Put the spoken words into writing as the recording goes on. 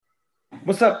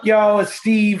What's up, y'all? It's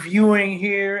Steve Ewing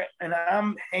here, and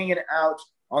I'm hanging out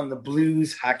on the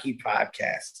Blues Hockey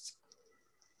Podcast.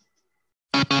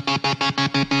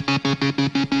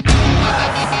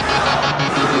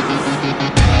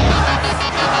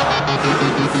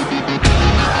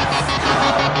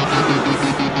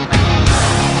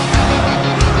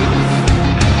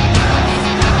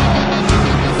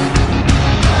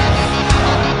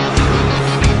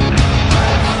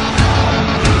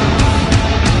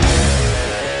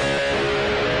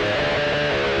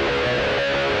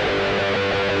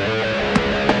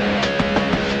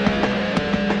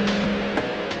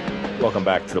 Welcome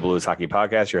back to the Blues Hockey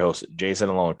Podcast. Your host, Jason,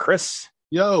 along with Chris.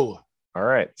 Yo. All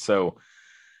right. So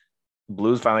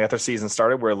Blues finally got their season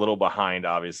started. We're a little behind,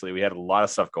 obviously. We had a lot of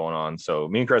stuff going on. So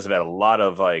me and Chris have had a lot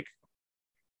of, life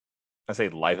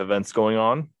events going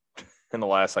on in the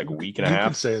last, week and a half. You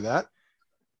can say that.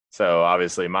 So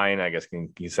obviously mine, I guess, can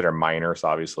consider minor. So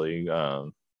obviously. I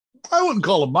wouldn't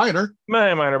call them minor.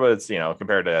 Minor, but it's,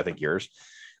 compared to, I think, yours.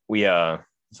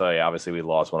 Obviously we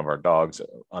lost one of our dogs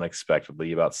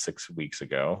unexpectedly about 6 weeks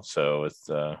ago. So it's,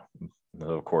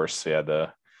 of course, we had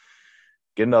to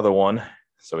get another one.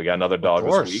 So we got another dog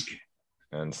this week.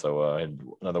 And so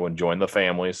another one joined the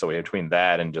family. So we had between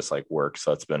that and just work.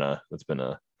 So it's been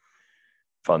a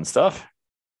fun stuff.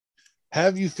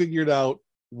 Have you figured out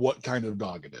what kind of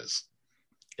dog it is?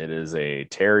 It is a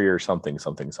terrier, something.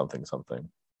 And it's something.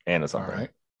 All right.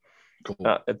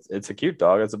 Cool. It's a cute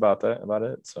dog. That's about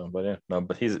it. So, but yeah, no,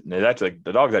 but it's actually,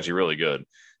 the dog's actually really good.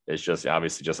 It's just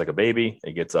obviously just like a baby.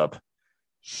 It gets up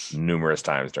numerous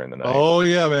times during the night. Oh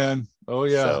yeah, man. Oh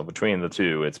yeah. So between the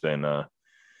two, it's been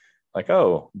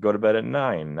go to bed at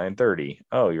 9:30.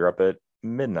 Oh, you're up at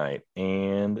midnight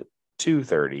and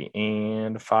 2:30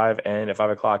 and 5 and at 5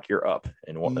 o'clock you're up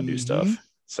and wanting to do stuff.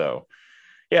 So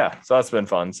yeah, so that's been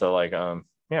fun. So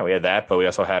yeah, we had that, but we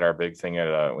also had our big thing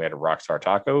at we had a Rockstar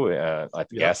Taco at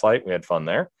the Gaslight. We had fun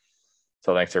there.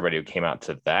 So thanks to everybody who came out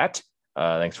to that.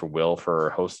 Thanks for Will for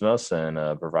hosting us and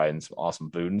providing some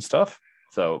awesome food and stuff.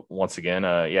 So once again,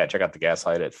 check out the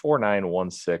Gaslight at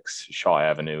 4916 Shaw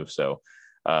Avenue. So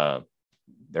they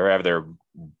have their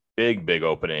big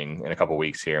opening in a couple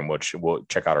weeks here, in which we'll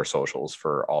check out our socials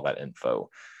for all that info.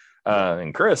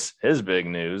 And Chris, his big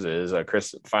news is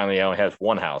Chris finally only has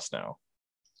one house now.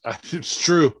 It's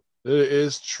true. It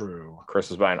is true.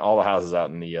 Chris was buying all the houses out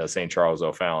in the St. Charles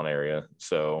O'Fallon area.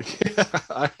 So yeah,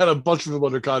 I had a bunch of them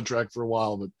under contract for a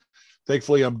while, but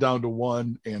thankfully I'm down to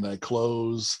one, and I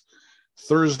close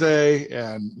Thursday,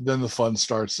 and then the fun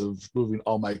starts of moving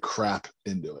all my crap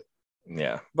into it.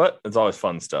 Yeah, but it's always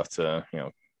fun stuff to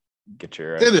get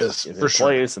your it is for place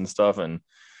sure. And stuff and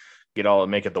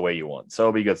make it the way you want. So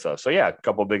it'll be good stuff. So yeah, a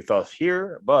couple of big thoughts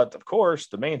here, but of course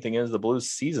the main thing is the Blues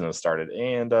season has started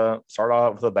and start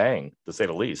off with a bang, to say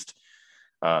the least.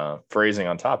 Phrasing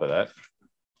on top of that.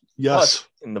 Yes.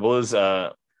 But in the Blues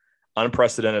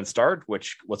unprecedented start,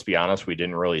 which, let's be honest, we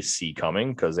didn't really see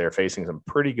coming because they're facing some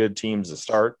pretty good teams to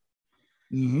start.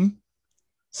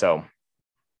 So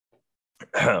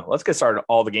let's get started.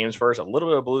 All the games first. A little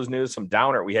bit of Blues news, some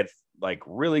downer. We had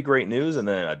really great news and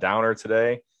then a downer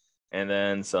today. And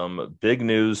then some big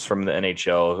news from the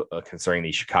NHL concerning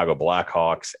the Chicago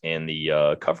Blackhawks and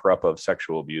the cover-up of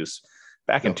sexual abuse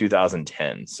back in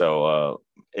 2010. So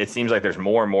it seems like there's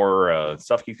more and more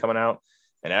stuff keeps coming out.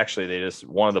 And actually,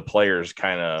 one of the players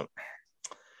the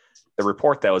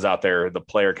report that was out there, the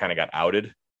player kind of got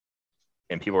outed.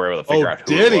 And people were able to figure out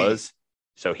who it was.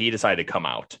 So he decided to come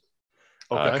out.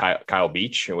 Okay. Kyle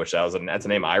Beach, which that's a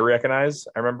name I recognize.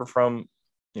 I remember from,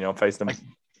 facing them.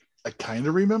 I kind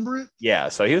of remember it. Yeah,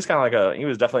 so he was kind of he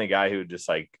was definitely a guy who just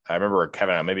I remember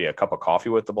having maybe a cup of coffee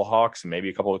with the Blackhawks and maybe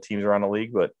a couple of teams around the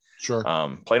league, but sure,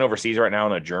 playing overseas right now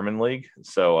in a German league.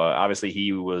 So obviously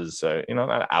he was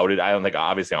not outed. I don't think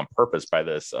obviously on purpose by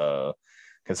this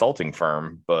consulting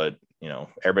firm, but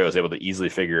everybody was able to easily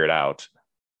figure it out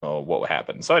what would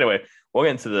happen. So anyway, we'll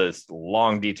get into the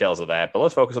long details of that, but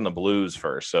let's focus on the Blues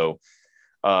first. So.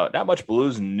 Not much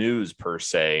Blues news per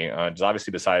se, just obviously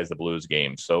besides the Blues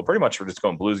games. So pretty much we're just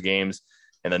going Blues games,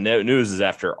 and the news is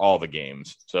after all the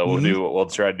games. So we'll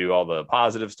try to do all the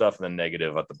positive stuff and then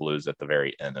negative at the Blues at the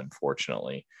very end,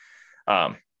 unfortunately.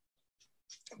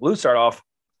 Blues start off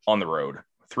on the road.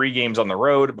 3 games on the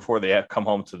road before they come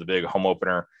home to the big home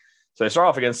opener. So they start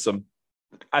off against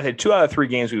I think 2 out of 3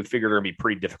 games we figured are going to be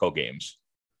pretty difficult games.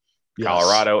 Yes.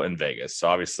 Colorado and Vegas. So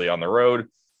obviously on the road,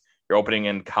 you're opening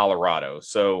in Colorado.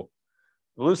 So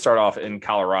the Blues start off in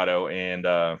Colorado and,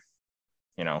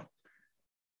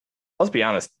 let's be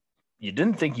honest, you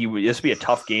didn't think this would be a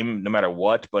tough game no matter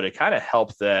what, but it kind of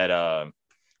helped that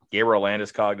Gabriel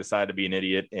Landeskog decided to be an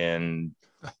idiot and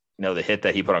the hit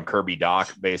that he put on Kirby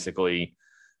Doc basically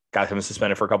got him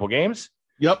suspended for a couple games.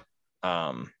 Yep.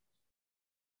 And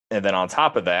then on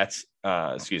top of that,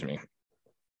 Nathan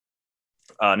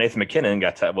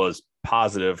McKinnon was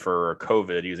positive for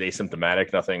COVID. He was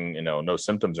asymptomatic, nothing, no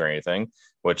symptoms or anything,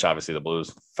 which obviously the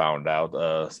Blues found out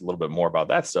a little bit more about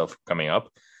that stuff coming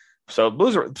up. So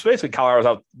Blues are basically Colorado's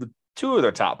out two of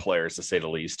their top players, to say the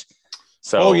least.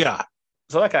 So,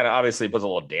 so that kind of obviously puts a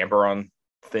little damper on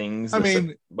things. I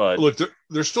mean, but look,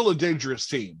 they're still a dangerous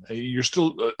team. You're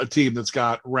still a team that's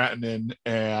got Rantanen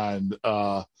and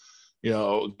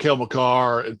Cale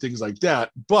Makar and things like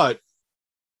that. But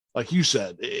like you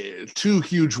said, two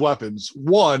huge weapons.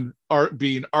 One are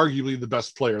being arguably the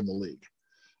best player in the league.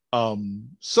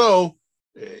 So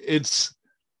it's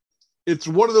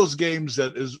one of those games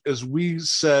that, as we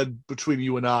said between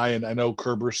you and I know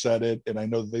Kerber said it, and I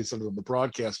know that they said it on the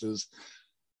broadcast, is,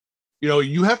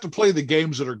 you have to play the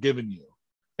games that are given you.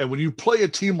 And when you play a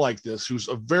team like this, who's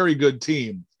a very good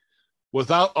team,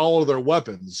 without all of their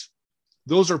weapons,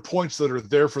 those are points that are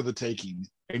there for the taking,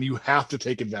 and you have to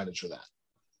take advantage of that.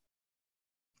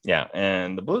 Yeah,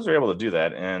 and the Blues are able to do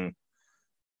that. And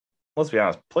let's be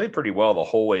honest, played pretty well the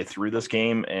whole way through this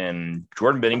game. And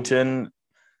Jordan Binnington,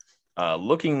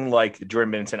 looking like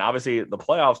Jordan Binnington, obviously the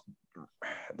playoff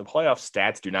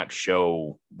stats do not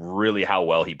show really how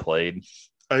well he played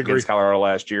against Colorado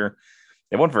last year.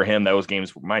 It went for him. Those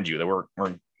games, mind you, they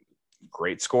weren't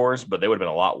great scores, but they would have been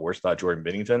a lot worse without Jordan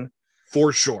Binnington.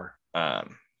 For sure. But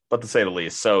to say the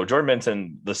least. So Jordan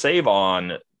Binnington, the save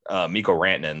on Mikko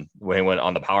Rantanen when he went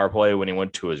on the power play, when he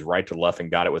went to his right to left and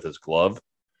got it with his glove,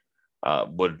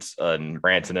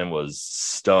 Rantanen was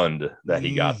stunned that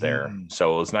he got there.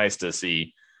 So it was nice to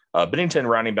see Binnington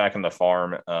rounding back in the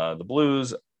farm. The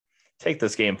Blues take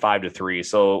this game 5-3.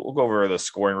 So we'll go over the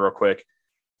scoring real quick.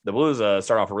 The Blues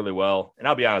start off really well. And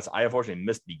I'll be honest, I unfortunately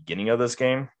missed the beginning of this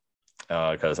game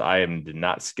because I did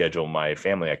not schedule my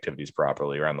family activities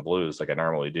properly around the Blues like I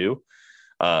normally do.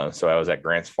 So I was at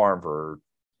Grant's farm for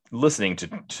listening to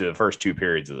the first two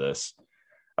periods of this.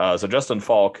 So Justin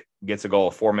Falk gets a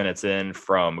goal 4 minutes in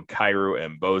from Kyrou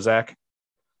and Bozak.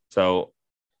 So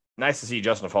nice to see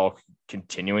Justin Falk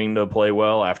continuing to play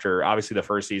well after obviously the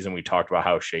first season. We talked about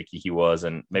how shaky he was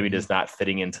and maybe just not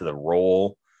fitting into the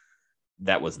role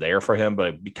that was there for him,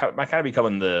 but kind of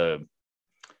becoming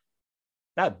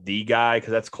not the guy,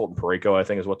 because that's Colton Parayko, I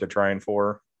think, is what they're trying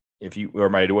for. What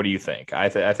do you think? I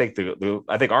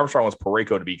think Armstrong wants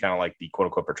Parayko to be kind of like the quote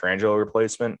unquote Pietrangelo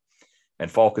replacement, and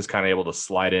Falk is kind of able to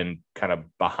slide in kind of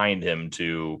behind him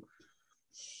to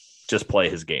just play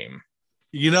his game.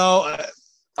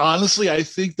 Honestly, I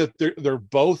think that they're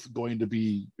both going to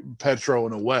be Petro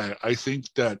in a way. I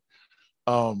think that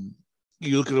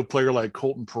you look at a player like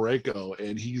Colton Parayko,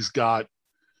 and he's got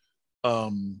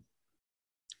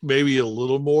maybe a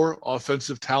little more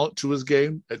offensive talent to his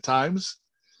game at times.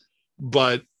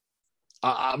 But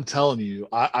I'm telling you,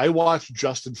 I watched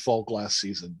Justin Falk last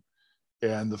season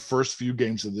and the first few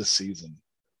games of this season.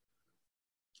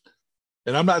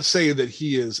 And I'm not saying that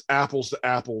he is apples to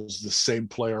apples, the same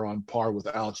player on par with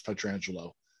Alex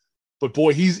Pietrangelo. But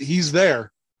boy, he's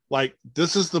there. Like,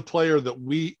 this is the player that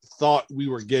we thought we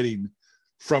were getting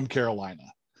from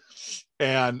Carolina.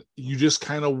 And you just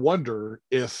kind of wonder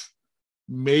if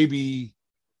maybe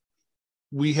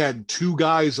we had two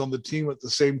guys on the team at the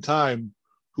same time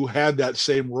who had that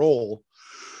same role.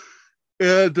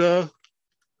 And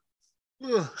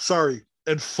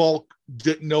and Falk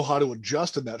didn't know how to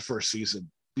adjust in that first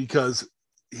season, because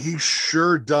he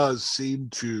sure does seem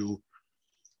to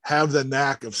have the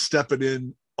knack of stepping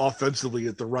in offensively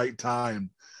at the right time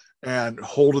and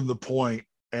holding the point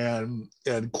and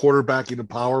quarterbacking a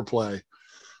power play,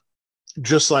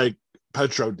 just like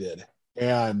Petro did.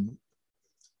 And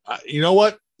you know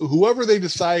what? Whoever they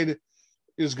decide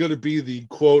is going to be the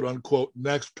quote unquote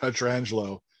next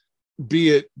Pietrangelo,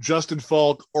 be it Justin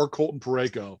Falk or Colton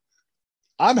Parayko,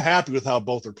 I'm happy with how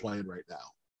both are playing right now.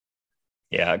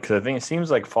 Yeah, because I think it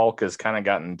seems like Falk has kind of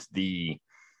gotten to the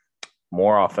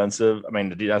more offensive. I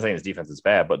mean, I'm not saying his defense is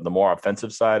bad, but the more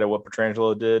offensive side of what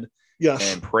Pietrangelo did.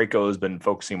 Yes. And Parayko has been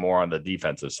focusing more on the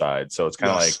defensive side. So it's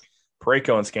kind of like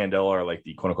Parayko and Scandella are like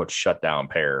the quote unquote shutdown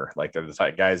pair. Like, they're the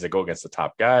type guys that go against the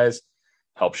top guys,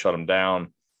 help shut them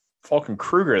down. Falk and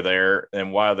Kruger there,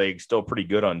 and while they still pretty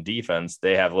good on defense,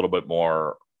 they have a little bit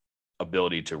more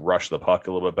ability to rush the puck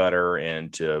a little bit better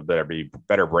and to be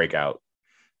better breakout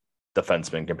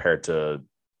defensemen compared to,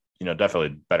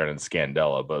 definitely better than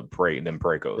Scandella, but than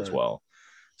Parayko as well.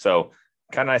 So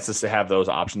kind of nice to have those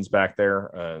options back there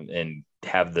and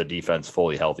have the defense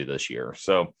fully healthy this year.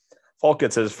 So Falk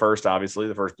gets his first, obviously,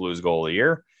 the first Blues goal of the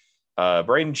year.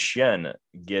 Braden Shen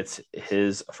gets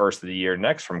his first of the year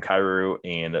next from Kyrou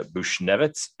and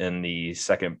Bushnevitz in the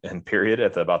second period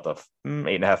at about the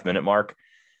 8.5 minute mark.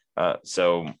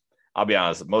 So I'll be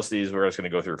honest, most of these we're just going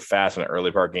to go through fast in the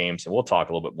early part games, and we'll talk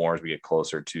a little bit more as we get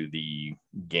closer to the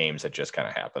games that just kind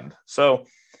of happened. So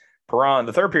Perron,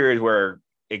 the third period is where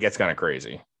it gets kind of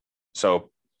crazy. So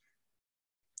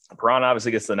Perron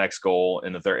obviously gets the next goal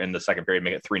in the second period,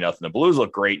 make it 3-0. The Blues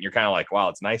look great, and you're kind of like, wow,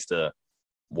 it's nice to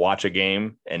watch a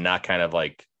game and not kind of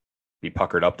like be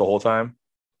puckered up the whole time,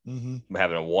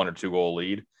 having a 1 or 2 goal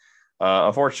lead.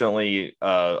 Unfortunately,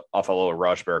 off a little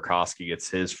rush, Burakovsky gets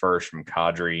his first from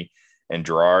Kadri and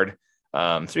Gerard.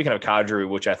 Speaking of Kadri,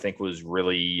 which I think was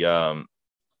really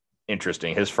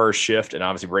interesting, his first shift, and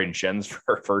obviously Braden Shen's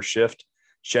first shift,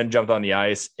 Shen jumped on the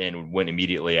ice and went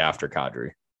immediately after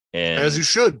Kadri. And, as you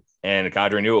should. And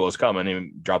Kadri knew it was coming.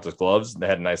 He dropped his gloves. They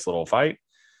had a nice little fight.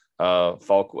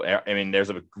 Falk, I mean, there's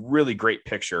a really great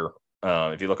picture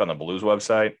if you look on the Blues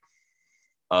website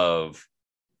of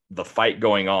the fight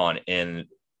going on and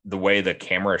the way the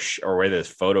camera or way this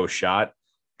photo shot.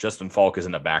 Justin Falk is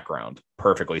in the background,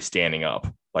 perfectly standing up,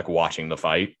 like watching the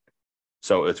fight.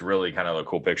 So it's really kind of a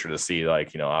cool picture to see,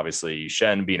 like, obviously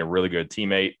Shen being a really good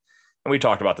teammate. And we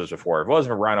talked about this before. If it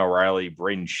wasn't for Ryan O'Reilly,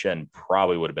 Braden Shen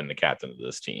probably would have been the captain of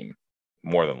this team,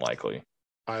 more than likely.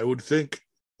 I would think.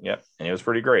 Yep, and it was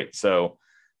pretty great. So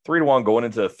 3-1 going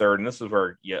into the third, and this is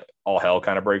where all hell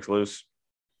kind of breaks loose.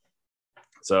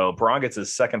 So Perron gets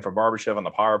his second from Barbashev on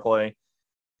the power play.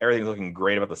 Everything's looking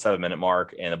great about the 7-minute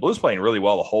mark, and the Blues playing really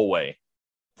well the whole way.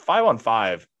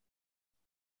 5-on-5,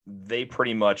 they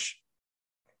pretty much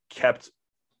kept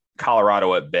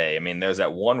Colorado at bay. I mean, there's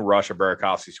that one rush of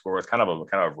Burakovsky score. It's kind of a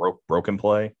broken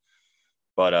play,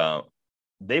 but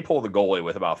they pulled the goalie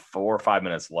with about 4 or 5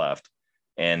 minutes left,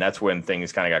 and that's when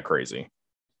things kind of got crazy.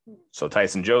 So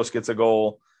Tyson Jost gets a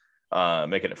goal,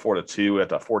 making it 4-2 at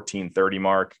the 14:30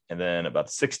 mark, and then about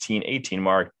the 16:18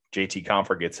 mark, JT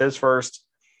Compher gets his first,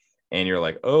 and you're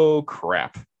like, oh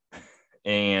crap!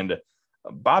 And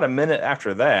about a minute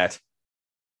after that,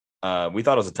 we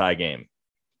thought it was a tie game.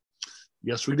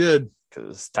 Yes, we did.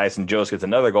 Because Tyson Jost gets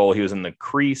another goal. He was in the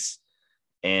crease,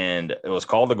 and it was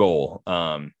called the goal.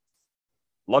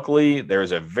 Luckily,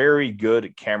 there's a very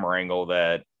good camera angle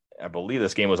that I believe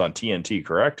this game was on TNT,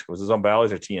 correct? Was this on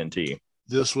Bally's or TNT?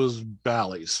 This was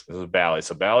Bally's. This was Bally's.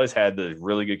 So Bally's had the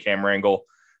really good camera angle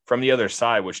from the other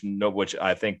side, which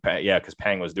I think, because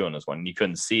Pang was doing this one. You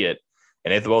couldn't see it.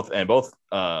 And they both Ken,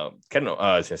 I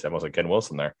was like Ken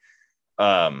Wilson there.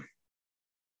 Why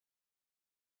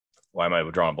am I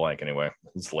drawing a blank anyway?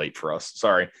 It's late for us.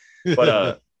 Sorry.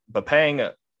 But Pang,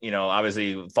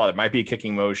 obviously thought it might be a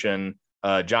kicking motion.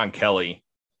 John Kelly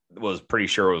was pretty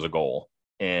sure it was a goal.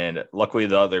 And luckily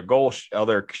the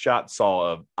other shot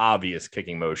saw an obvious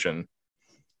kicking motion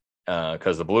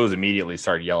because the Blues immediately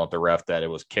started yelling at the ref that it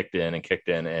was kicked in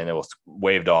and it was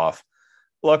waved off.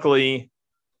 Luckily,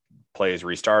 plays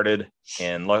restarted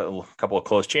and a couple of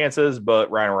close chances,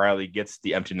 but Ryan O'Reilly gets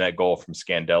the empty net goal from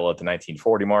Scandella at the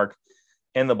 1940 mark,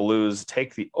 and the Blues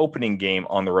take the opening game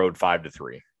on the road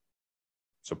 5-3.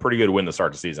 So pretty good win to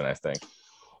start the season, I think.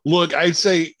 Look, I'd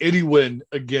say any win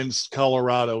against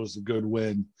Colorado is a good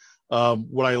win.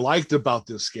 What I liked about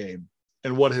this game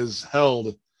and what has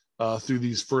held through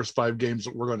these first 5 games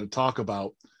that we're going to talk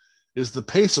about is the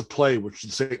pace of play which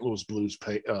the St. Louis Blues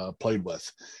played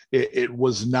with. It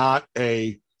was not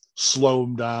a slow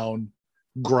them down,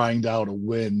 grind out a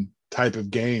win type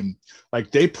of game.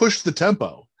 Like, they pushed the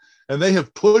tempo, and they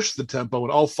have pushed the tempo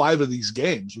in all 5 of these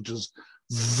games, which is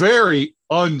very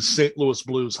un-St. Louis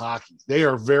Blues hockey. They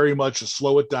are very much a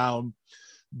slow it down,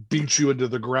 beat you into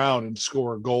the ground and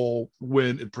score a goal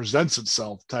when it presents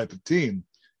itself type of team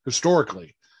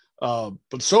historically. But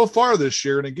so far this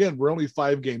year, and again, we're only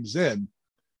 5 games in,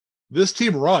 this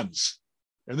team runs,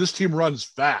 and this team runs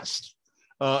fast.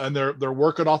 And they're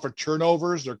working off of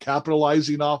turnovers. They're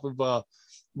capitalizing off of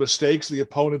mistakes the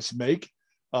opponents make,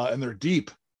 and they're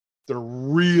deep. They're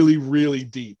really, really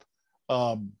deep.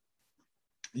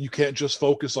 You can't just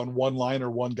focus on one line or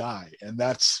one guy, and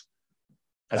that's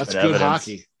good evidence.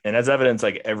 Hockey. And that's evidence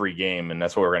like every game, and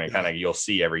that's what we're going to you'll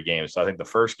see every game. So I think the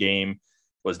first game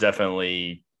was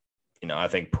definitely, I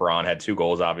think Perron had 2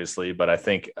 goals, obviously, but I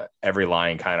think every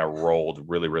line kind of rolled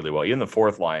really, really well. Even the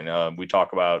fourth line, we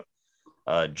talk about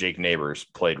Jake Neighbors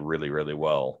played really, really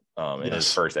well in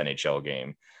his first NHL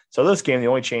game. So this game, the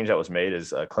only change that was made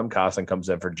is Klim Kostin comes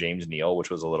in for James Neal, which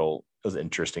was an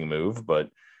interesting move, but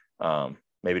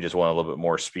maybe just want a little bit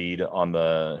more speed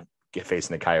on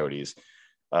facing the Coyotes.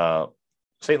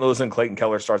 St. Louis and Clayton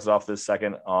Keller starts it off this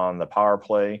second on the power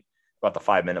play, about the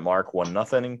 5-minute mark,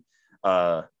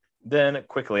 1-0. Then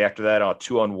quickly after that, on a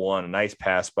 2-on-1, a nice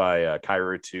pass by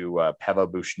Kyrou to Pavel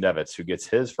Buchnevich, who gets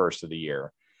his first of the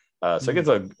year. So he gets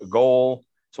a goal.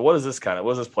 So what is this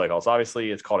play called? So obviously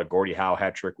it's called a Gordie Howe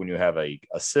hat trick when you have a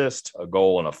assist, a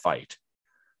goal, and a fight.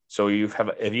 So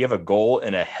if you have a goal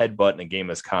and a headbutt in a game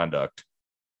misconduct,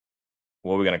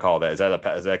 what are we going to call that? Is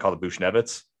that called the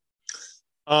Buchnevich?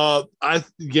 I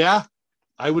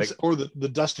would say, or the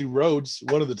Dusty Rhodes,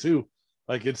 one of the two.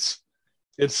 Like it's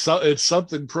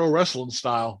something pro wrestling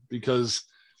style because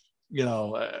you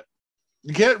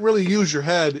can't really use your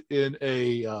head in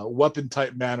a weapon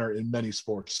type manner in many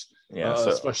sports,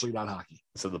 especially not hockey.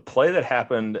 So the play that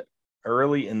happened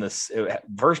early in this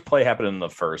first play happened in the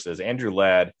first is Andrew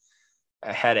Ladd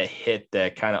had a hit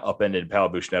that kind of upended Pavel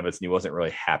Buchnevich and he wasn't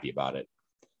really happy about it.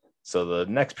 So the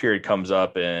next period comes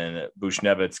up and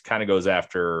Buchnevich kind of goes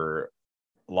after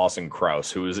Lawson Crouse,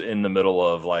 who was in the middle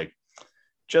of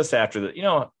just after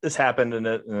this happened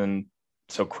and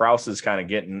so Crouse is kind of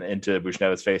getting into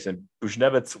Buchnevich's face and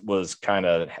Buchnevich was kind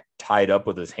of tied up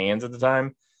with his hands at the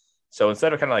time. So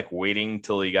instead of kind of waiting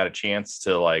till he got a chance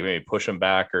to maybe push him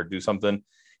back or do something,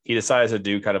 he decides to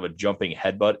do kind of a jumping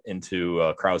headbutt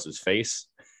into Krause's face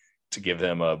to give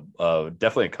him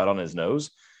definitely a cut on his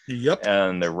nose. Yep.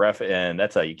 And the ref, and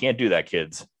that's you can't do that,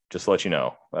 kids. Just to let you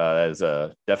know, that is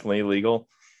definitely illegal.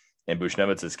 And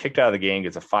Buchnevich is kicked out of the game,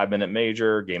 gets a 5-minute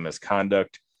major, game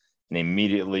misconduct, and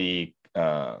immediately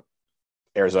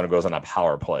Arizona goes on a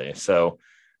power play. So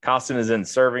Kostin is in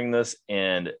serving this,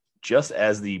 and just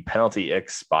as the penalty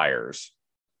expires,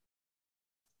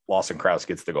 Lawson Crouse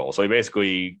gets the goal. So he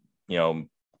basically,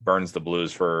 burns the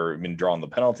Blues for drawing the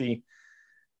penalty.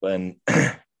 And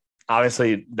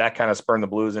obviously that kind of spurned the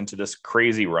Blues into this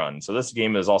crazy run. So this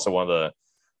game is also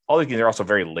all these games are also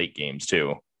very late games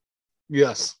too.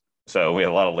 Yes. So we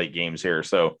have a lot of late games here.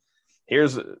 So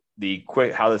here's the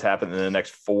quick how this happened in the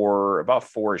next about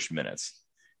 4-ish minutes.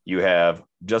 You have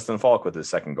Justin Falk with his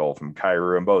second goal from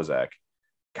Kyrou and Bozak.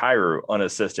 Kyrou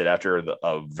unassisted after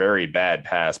a very bad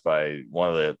pass by one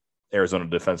of the Arizona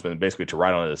defensemen, basically to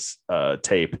write on his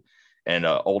tape. And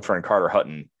old friend Carter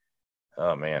Hutton,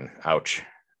 oh man, ouch,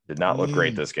 did not look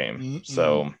great this game. Mm-mm.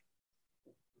 So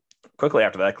quickly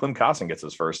after that, Klim Kostin gets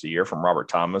his first of the year from Robert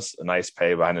Thomas, a nice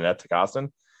pay behind the net to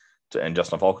Kostin, and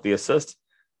Justin Falk with the assist.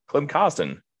 Klim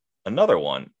Kostin, another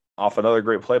one, off another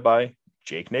great play by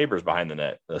Jake Neighbors behind the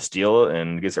net, a steal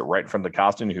and gets it right in front of the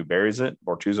Kostin, who buries it.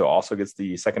 Bortuzzo also gets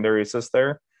the secondary assist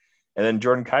there. And then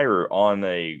Jordan Kyrou on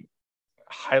a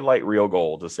highlight reel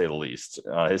goal, to say the least.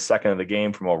 His second of the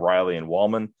game from O'Reilly and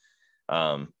Wallman.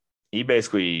 He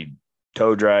basically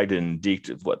toe dragged and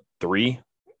deked, 3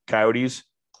 Coyotes?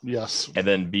 Yes. And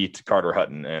then beat Carter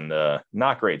Hutton, and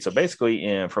not great. So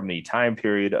basically, from the time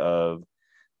period of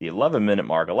the 11-minute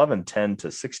mark, 11:10 to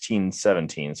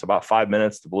 16:17, so about 5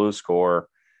 minutes, the Blues score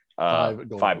 5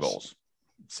 goals.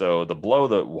 So the blow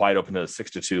the wide open to the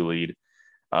 6-2 lead,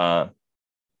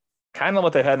 kind of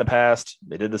what they've had in the past.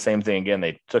 They did the same thing again.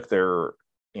 They took their,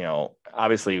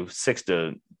 obviously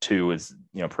 6-2 is,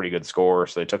 pretty good score.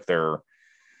 So they took their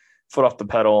foot off the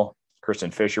pedal. Kristen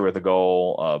Fisher with a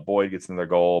goal. Boyd gets another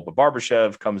goal, but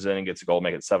Barbashev comes in and gets a goal,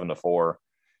 make it 7-4.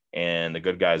 And the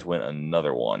good guys win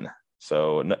another one.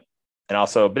 So, and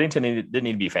also Binnington didn't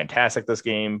need to be fantastic this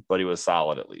game, but he was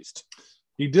solid at least.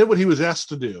 He did what he was asked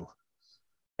to do.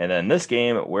 And then this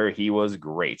game where he was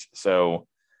great. So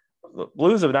the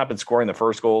Blues have not been scoring the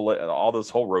first goal. All this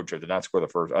whole road trip did not score the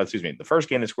first. The first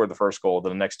game they scored the first goal.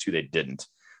 Then the next 2 they didn't.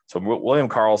 So William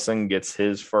Karlsson gets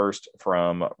his first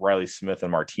from Riley Smith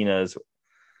and Martinez.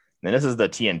 And this is the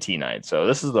TNT night. So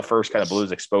this is the first kind of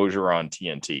Blues exposure on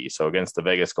TNT. So against the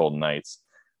Vegas Golden Knights.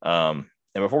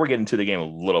 And before we get into the game a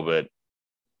little bit,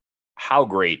 how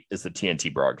great is the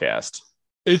TNT broadcast?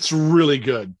 It's really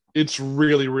good. It's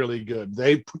really, really good.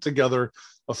 They put together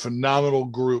a phenomenal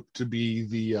group to be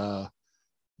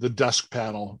the desk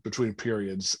panel between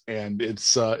periods, and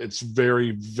it's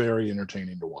very, very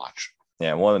entertaining to watch.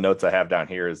 Yeah, one of the notes I have down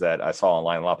here is that I saw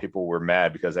online a lot of people were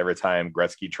mad because every time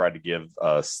Gretzky tried to give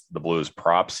us the Blues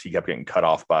props, he kept getting cut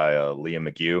off by Liam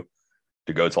McHugh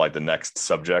to go to the next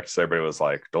subject. So everybody was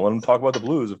like, don't let him talk about the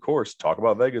Blues, of course. Talk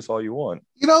about Vegas all you want.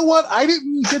 You know what? I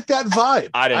didn't get that vibe.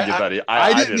 I didn't get that.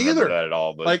 I didn't either. That at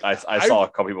all. But I saw a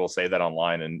couple people say that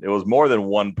online, and it was more than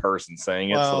one person saying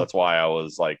it. So that's why I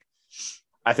was like,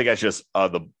 I think that's just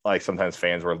sometimes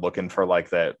fans were looking for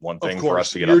that one thing for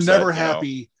us to get upset. You're never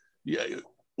happy. Yeah,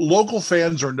 local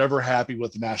fans are never happy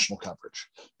with the national coverage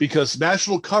because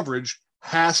national coverage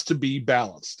has to be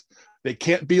balanced. They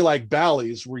can't be like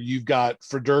Bally's where you've got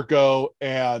Federico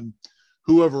and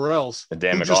whoever else. And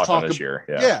Dan McLaughlin this year.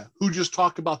 Yeah, who just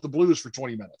talk about the Blues for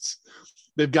 20 minutes.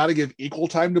 They've got to give equal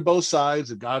time to both sides.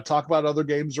 They've got to talk about other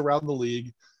games around the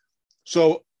league.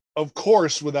 So, of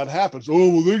course, when that happens,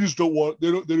 they just don't want,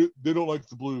 they don't like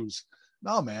the Blues.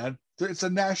 No, man, it's a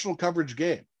national coverage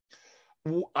game.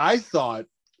 I thought,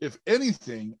 if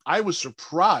anything, I was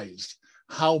surprised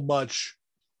how much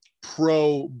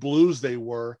pro Blues they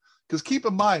were. Because keep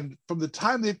in mind, from the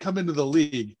time they've come into the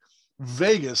league,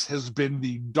 Vegas has been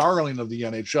the darling of the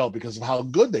NHL because of how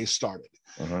good they started.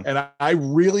 Mm-hmm. And I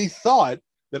really thought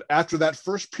that after that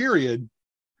first period,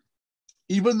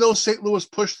 even though St. Louis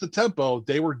pushed the tempo,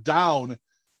 they were down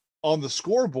on the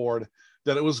scoreboard,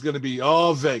 that it was going to be,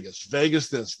 Vegas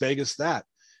this, Vegas that.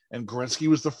 And Gretzky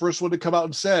was the first one to come out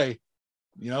and say,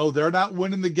 they're not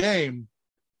winning the game,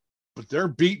 but they're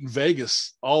beating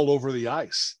Vegas all over the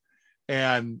ice.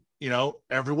 And,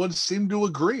 everyone seemed to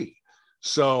agree.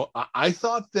 So I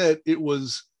thought that it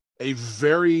was a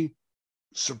very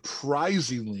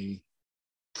surprisingly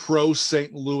pro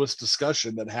St. Louis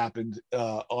discussion that happened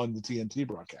on the TNT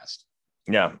broadcast.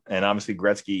 Yeah. And obviously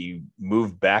Gretzky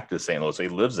moved back to St. Louis. So he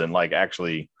lives in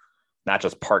actually not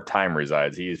just part-time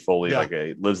resides. He's fully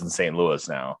lives in St. Louis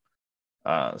now.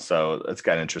 So it's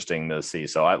kind of interesting to see.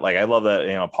 So I love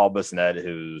that, Paul Bissonnette,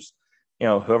 who's,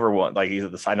 whoever wants,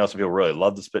 I know some people really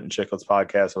love the Spit and Chicklets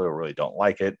podcast. Some people really don't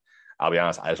like it. I'll be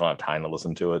honest, I just don't have time to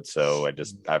listen to it. So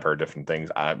I've heard different things.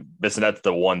 Bissonnette's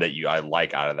the one that I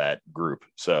like out of that group.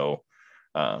 So,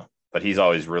 but he's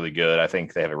always really good. I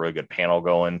think they have a really good panel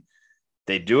going.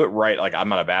 They do it right. I'm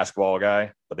not a basketball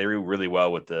guy, but they do really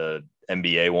well with the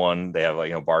NBA one. They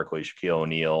have Barkley, Shaquille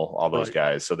O'Neal, all those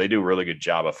guys. So they do a really good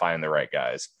job of finding the right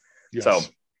guys. Yes. So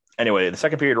anyway, the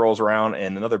second period rolls around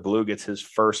and another Blue gets his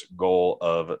first goal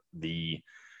of the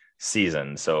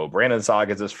season. So Brandon Saad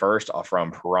gets his first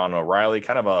from Perron O'Reilly,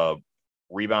 kind of a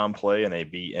rebound play, and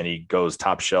he goes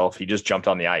top shelf. He just jumped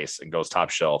on the ice and goes top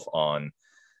shelf on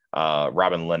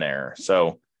Robin Lehner.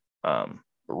 So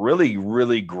really,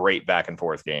 really great back and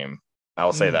forth game.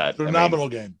 I'll say that. Phenomenal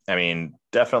game. I mean,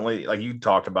 definitely, like you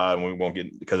talked about, and we won't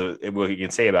get, because you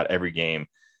can say about every game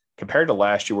compared to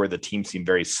last year where the team seemed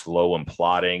very slow and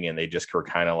plodding and they just were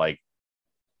kind of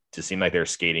just seemed like they're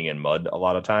skating in mud a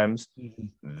lot of times. Mm-hmm.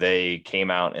 They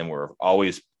came out and were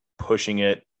always pushing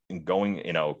it and going,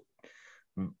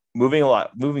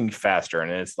 moving faster.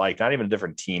 And it's not even a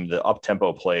different team. The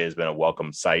up-tempo play has been a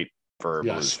welcome sight for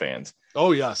Blues fans.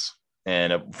 Oh, yes.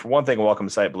 And for one thing, a welcome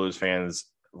sight, Blues fans,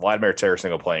 Vladimir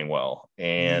Tarasenko playing well.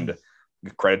 And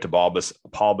credit to Paul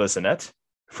Bissonnette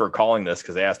for calling this,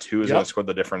 because they asked who was going to score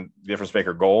the difference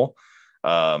maker goal.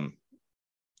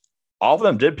 All of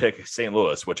them did pick St.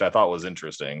 Louis, which I thought was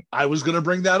interesting. I was going to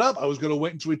bring that up. I was going to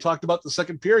wait until we talked about the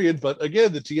second period. But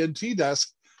again, the TNT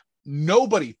desk,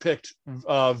 nobody picked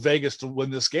Vegas to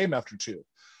win this game after two.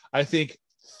 I think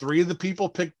three of the people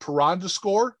picked Perron to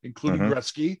score, including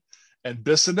Gretzky. And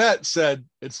Bissonnette said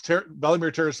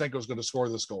Vladimir Tarasenko is going to score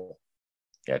this goal.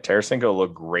 Yeah, Tarasenko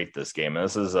looked great this game. And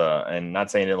this is and not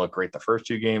saying it looked great the first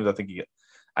two games. I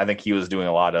think he was doing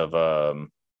a lot of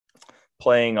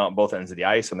playing on both ends of the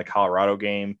ice in the Colorado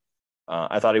game.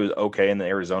 I thought he was okay in the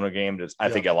Arizona game. I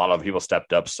think a lot of people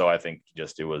stepped up. So I think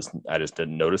I just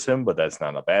didn't notice him, but that's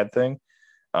not a bad thing.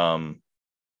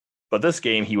 But this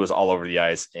game, he was all over the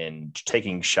ice and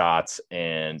taking shots,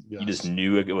 and you just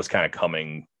knew it was kind of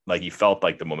coming. He felt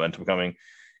like the momentum coming.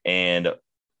 And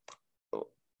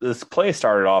this play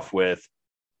started off with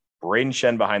Brayden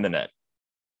Schenn behind the net,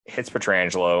 hits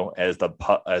Pietrangelo as the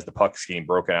puck's getting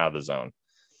broken out of the zone.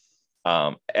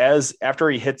 After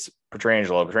he hits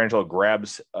Pietrangelo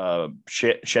grabs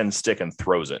Schenn's stick and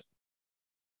throws it.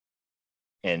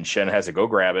 And Schenn has to go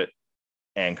grab it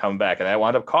and come back. And that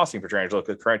wound up costing Pietrangelo,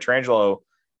 because Pietrangelo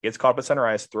gets caught up at center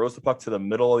ice, throws the puck to the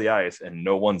middle of the ice, and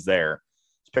no one's there.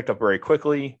 It's picked up very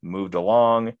quickly, moved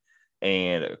along,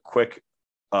 and a quick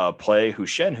play.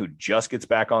 Schenn, who just gets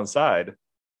back on side.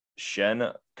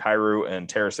 Schenn, Kyrou, and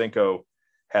Tarasenko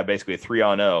have basically a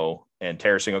 3-on-0, and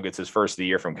Tarasenko gets his first of the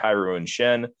year from Kyrou and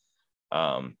Schenn.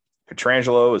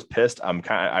 Pietrangelo is pissed.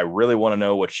 I really want to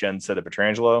know what Schenn said to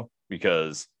Pietrangelo,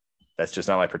 because that's just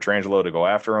not like Pietrangelo to go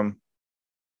after him.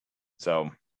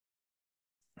 So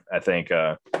I think,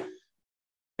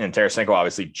 and Tarasenko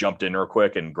obviously jumped in real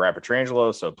quick and grabbed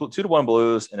Pietrangelo. So 2-1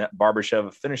 Blues, and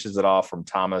Barbashev finishes it off from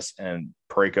Thomas and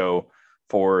Parayko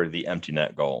for the empty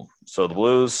net goal. So the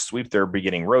Blues sweep their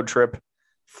beginning road trip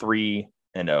 3-0.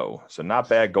 So not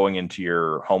bad going into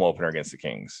your home opener against the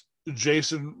Kings.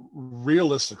 Jason,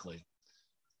 realistically,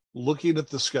 looking at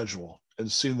the schedule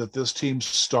and seeing that this team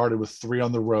started with 3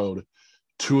 on the road,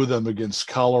 2 of them against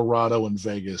Colorado and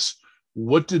Vegas,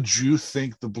 what did you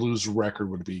think the Blues record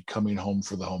would be coming home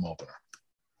for the home opener?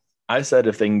 I said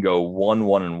if they can go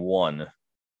 1-1-1,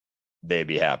 they'd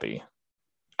be happy.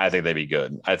 I think they'd be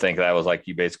good. I think that was like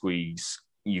you basically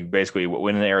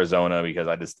win in Arizona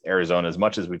because Arizona, as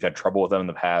much as we've had trouble with them in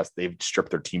the past, they've stripped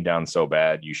their team down so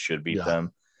bad. You should beat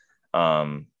them.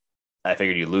 I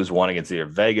figured you lose one against either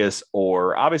Vegas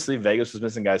or obviously Vegas was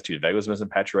missing guys too. Vegas was missing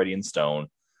Pacioretty and Stone.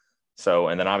 So,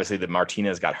 and then obviously the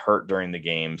Martinez got hurt during the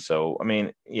game. So, I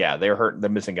mean, yeah, they're hurt. They're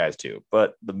missing guys too.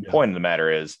 But the point of the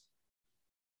matter is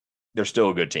they're still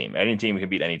a good team. Any team can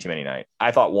beat any team any night.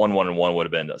 I thought 1-1-1 would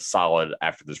have been solid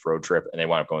after this road trip, and they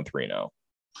wound up going 3-0.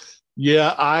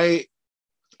 Yeah, I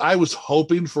was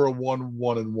hoping for a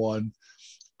 1-1-1.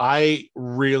 I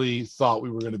really thought we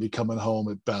were going to be coming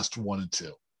home at best 1-2.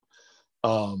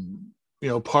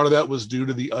 Part of that was due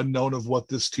to the unknown of what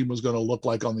this team was going to look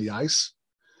like on the ice.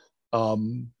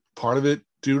 Part of it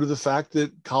due to the fact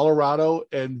that Colorado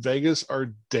and Vegas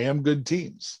are damn good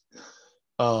teams.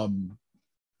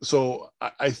 So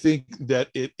I think that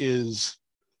it is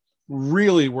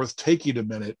really worth taking a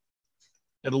minute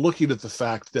and looking at the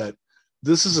fact that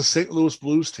this is a St. Louis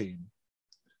Blues team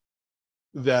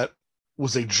that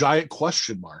was a giant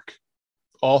question mark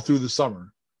all through the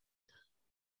summer.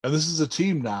 And this is a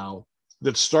team now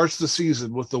that starts the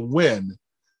season with a win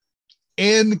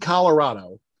in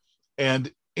Colorado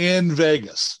and in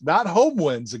Vegas, not home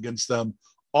wins against them,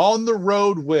 on the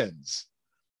road wins.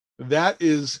 That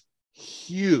is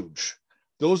huge.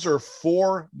 Those are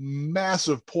 4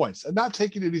 massive points, and not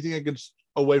taking anything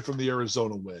away from the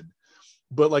Arizona win.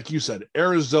 But like you said,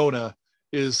 Arizona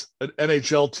is an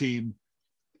NHL team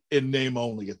in name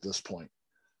only at this point.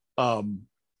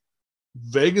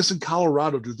 Vegas and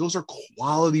Colorado, dude, those are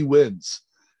quality wins.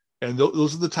 And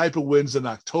those are the type of wins in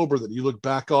October that you look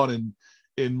back on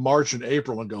in March and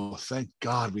April and go, thank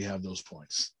God we have those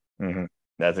points. Mm-hmm.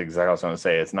 That's exactly what I was going to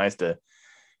say. It's nice to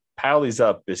pile these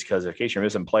up because in case you're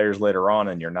missing players later on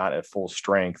and you're not at full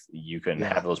strength, you can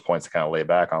have those points to kind of lay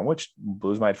back on, which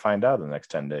Blues might find out in the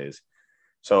next 10 days.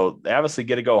 So they obviously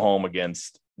get to go home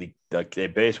against they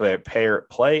basically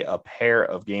play a pair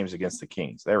of games against the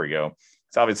Kings. There we go.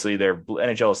 So obviously their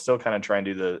NHL is still kind of trying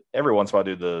to every once in a while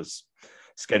do the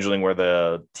scheduling where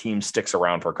the team sticks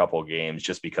around for a couple of games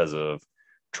just because of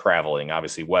traveling,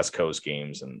 obviously West Coast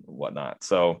games and whatnot.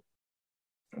 So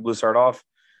Blues start off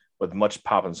with much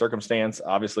pomp and circumstance.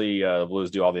 Obviously, the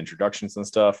Blues do all the introductions and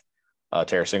stuff.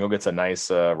 Tarasenko gets a nice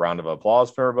round of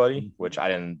applause for everybody, which I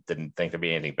didn't think there'd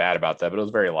be anything bad about that, but it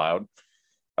was very loud.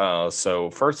 So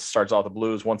first starts off the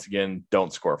Blues once again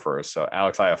don't score first. So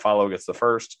Alex Iafallo gets the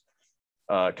first,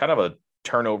 kind of a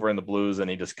turnover in the Blues, and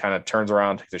he just kind of turns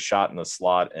around, takes a shot in the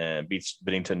slot, and beats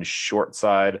Binnington's short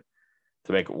side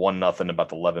to make it 1-0 about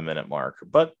the 11-minute mark.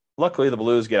 But luckily, the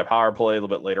Blues get a power play a little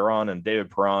bit later on, and David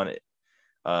Perron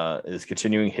is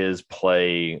continuing his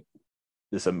play,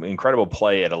 this incredible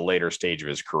play at a later stage of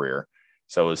his career.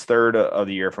 So his third of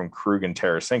the year from Krug and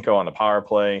Tarasenko on the power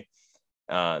play.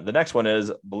 The next one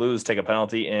is Blues take a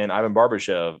penalty, and Ivan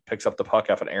Barbashev picks up the puck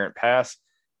off an errant pass,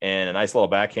 and a nice little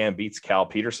backhand beats Cal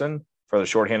Peterson for the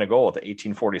shorthanded goal at the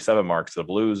 18:47 mark. So the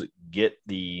Blues get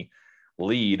the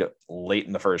lead late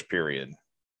in the first period.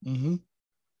 Mm-hmm.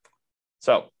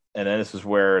 So, and then this is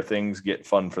where things get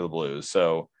fun for the Blues.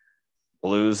 So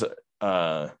Blues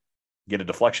get a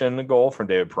deflection goal from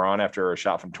David Perron after a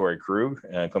shot from Torrey Krug,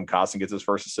 and Klim Kostin gets his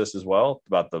first assist as well,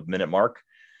 about the minute mark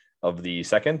of the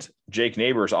second. Jake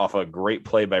Neighbors off a great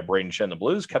play by Braden Shen. The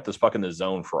Blues kept this puck in the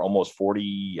zone for almost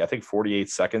 48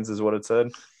 seconds is what it said.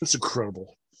 That's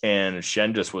incredible. And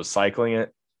Shen just was cycling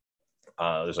it.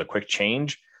 There's a quick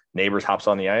change. Neighbors hops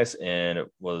on the ice and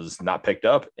it was not picked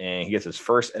up, and he gets his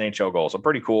first NHL goal. So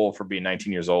pretty cool for being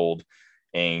 19 years old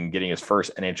and getting his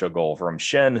first NHL goal from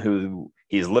Shen, who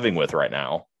he's living with right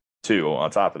now, too, on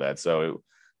top of that. So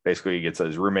basically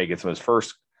his roommate gets him his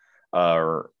first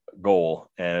goal.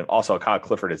 And also Kyle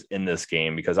Clifford is in this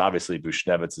game because obviously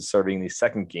Buchnevich is serving the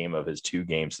second game of his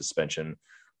 2-game suspension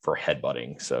for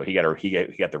headbutting. So he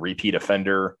got the repeat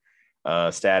offender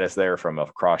status there from a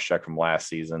cross check from last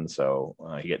season. So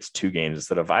he gets 2 games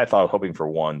instead of, I thought, hoping for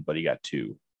 1, but he got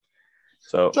 2.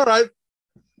 So it's all right.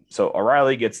 So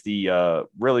O'Reilly gets the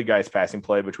really nice passing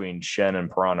play between Shen and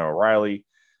Perron and O'Reilly.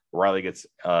 O'Reilly gets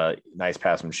a nice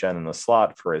pass from Shen in the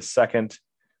slot for his second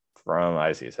from,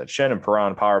 I see it said Shen and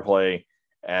Perron power play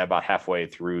about halfway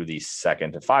through the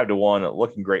second. 5-1,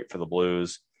 looking great for the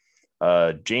Blues.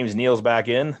 James Neal's back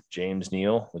in. James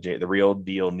Neal, the real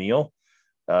deal Neal.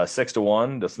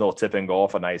 6-1, this little tip-in goal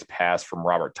off a nice pass from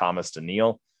Robert Thomas to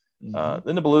Neal.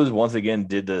 Then the Blues once again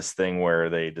did this thing where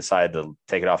they decided to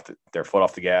take it off their foot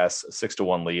off the gas.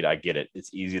 6-1 lead. I get it.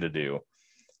 It's easy to do.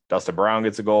 Dustin Brown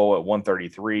gets a goal at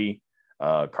 1:33.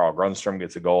 Carl Grundstrom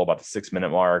gets a goal about the 6-minute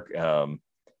mark.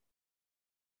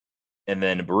 And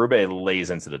then Berube lays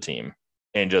into the team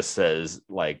and just says,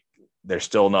 like, there's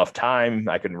still enough time.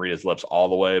 I couldn't read his lips all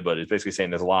the way, but it's basically saying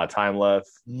there's a lot of time left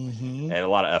and a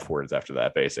lot of F words after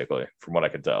that, basically, from what I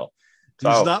could tell.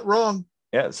 He's not wrong.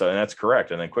 Yeah, so and that's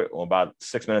correct. And then about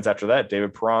 6 minutes after that,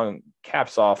 David Perron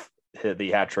caps off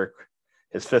the hat trick,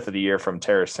 his 5th of the year from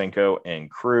Tarasenko and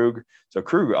Krug. So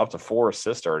Krug up to 4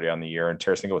 assists already on the year, and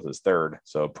Tarasenko with his 3rd.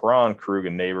 So Perron, Krug,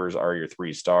 and Neighbors are your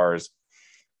 3 stars.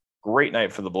 Great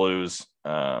night for the Blues.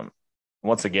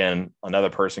 Once again,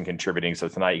 another person contributing. So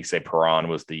tonight you can say Perron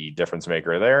was the difference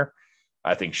maker there.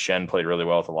 I think Schenn played really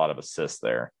well with a lot of assists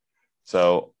there.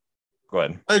 So go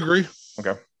ahead. I agree.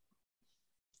 Okay.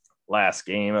 Last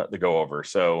game to go over.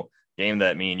 So game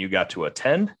that me and you got to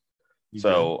attend.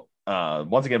 So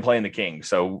once again, playing the Kings.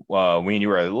 So we and you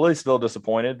were a little still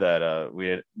disappointed that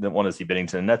we didn't want to see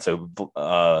Binnington in net. So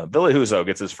Ville Husso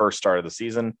gets his first start of the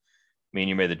season. Me and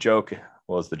you made the joke.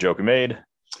 What was the joke we made?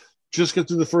 Just get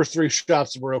through the first 3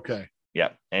 shots and we're okay. Yeah.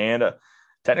 And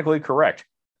technically correct.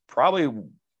 Probably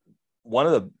one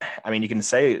of the, I mean, you can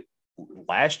say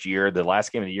last year, the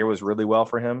last game of the year was really well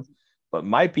for him, but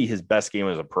might be his best game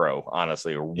as a pro,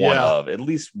 honestly, or at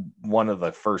least one of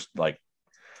the first, like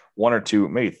 1 or 2,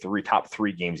 maybe 3 top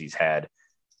 3 games he's had.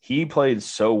 He played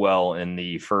so well in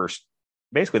the first,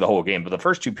 basically the whole game, but the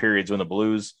first 2 periods when the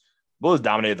Blues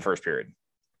dominated the first period,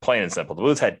 plain and simple. The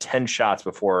Blues had 10 shots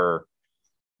before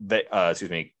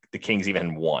the Kings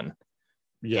even won.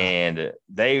 Yeah. And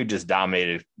they just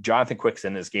dominated. Jonathan Quick's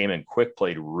in this game, and Quick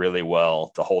played really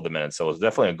well to hold them in. So it was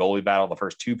definitely a goalie battle the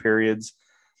first 2 periods.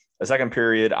 The second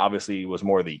period obviously was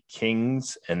more the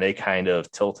Kings, and they kind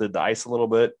of tilted the ice a little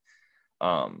bit.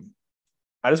 I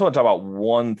just want to talk about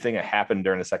one thing that happened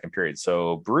during the second period.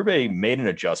 So Berube made an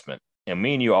adjustment, and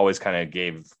me and you always kind of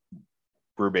gave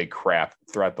Berube crap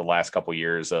throughout the last couple of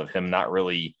years of him not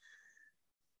really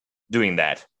doing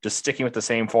that, just sticking with the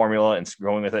same formula and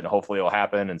going with it, and hopefully it'll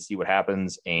happen and see what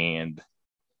happens. And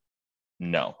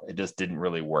no, it just didn't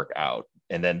really work out.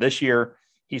 And then this year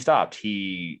he stopped.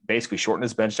 He basically shortened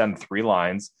his bench down to 3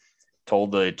 lines,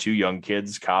 told the 2 young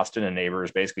kids, Kostin and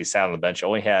Neighbors, basically sat on the bench,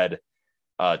 only had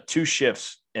 2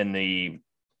 shifts in the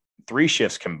 3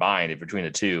 shifts combined between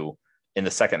the 2 in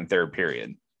the second and third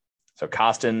period. So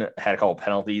Kostin had a couple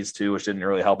penalties too, which didn't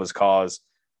really help his cause.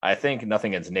 I think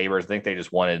nothing against Neighbors. I think they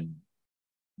just wanted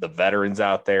the veterans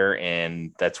out there,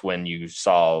 and that's when you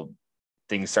saw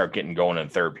things start getting going in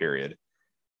the third period.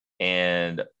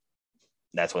 And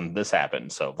that's when this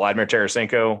happened. So Vladimir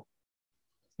Tarasenko,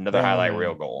 another highlight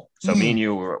reel goal. So me and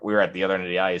you, we were at the other end of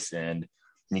the ice, and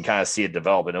you kind of see it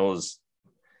develop. And it was,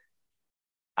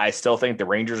 I still think the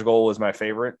Rangers goal is my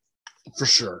favorite. For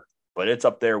sure. But it's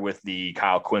up there with the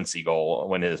Kyle Quincy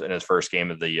goal in his first game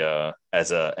of the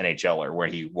as a NHLer, where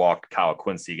he walked Kyle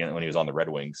Quincy again when he was on the Red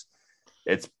Wings.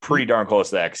 It's pretty darn close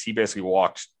to that, because he basically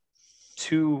walked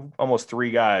 2, almost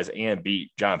 3 guys and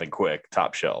beat Jonathan Quick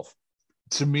top shelf.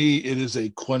 To me, it is a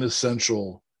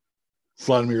quintessential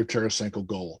Vladimir Tarasenko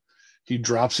goal. He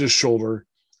drops his shoulder,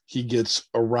 he gets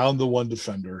around the one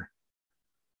defender,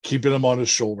 keeping him on his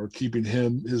shoulder, keeping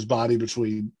his body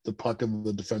between the puck and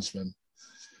the defenseman,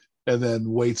 and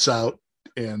then waits out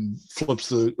and flips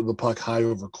the puck high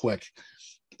over Quick.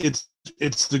 It's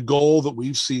the goal that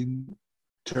we've seen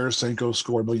Tarasenko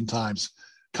score a million times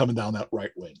coming down that right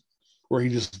wing, where he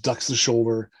just ducks the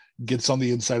shoulder, gets on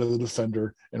the inside of the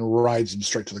defender, and rides him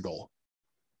straight to the goal.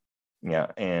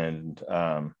 Yeah, and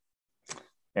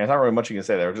there's not really much you can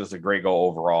say there. It was just a great goal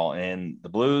overall. And the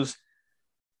Blues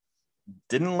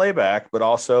didn't lay back, but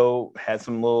also had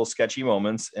some little sketchy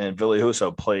moments. And Ville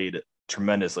Husso played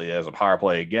tremendously as a power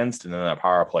play against, and then a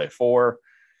power play for.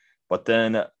 But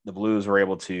then the Blues were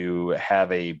able to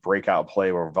have a breakout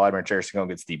play where Vladimir Tarasenko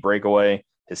gets the breakaway,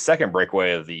 his second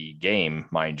breakaway of the game,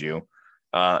 mind you,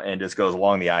 and just goes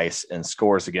along the ice and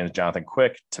scores against Jonathan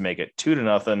Quick to make it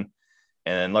 2-0. And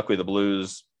then luckily the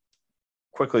Blues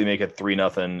quickly make it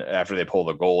 3-0 after they pull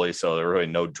the goalie. So there was really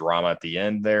no drama at the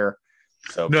end there.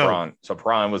 So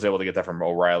Perron was able to get that from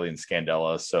O'Reilly and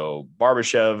Scandella. So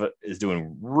Barbashev is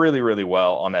doing really, really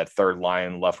well on that third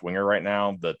line left winger right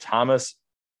now. The Thomas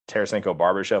Tarasenko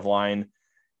Barbashev line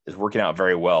is working out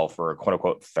very well for a quote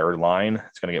unquote third line.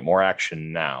 It's going to get more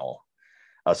action now.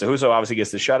 So Husso obviously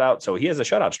gets the shutout. So he has a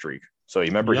shutout streak. So you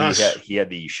remember he had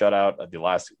the shutout of the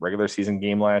last regular season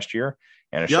game last year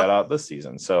and a shutout this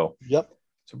season. So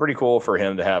it's pretty cool for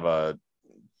him to have a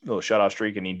little shutout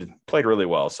streak, and he played really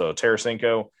well. So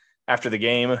Tarasenko, after the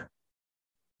game,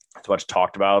 it's much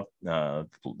talked about. The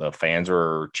fans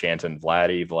were chanting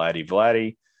Vladdy, Vladdy,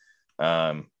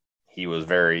 Vladdy. He was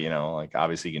very,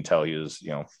 obviously you can tell he was,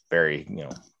 very,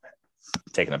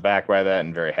 taken aback by that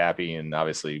and very happy and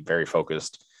obviously very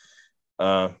focused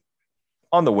on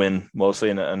the win mostly,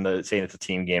 and saying it's a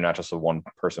team game, not just a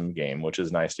one-person game, which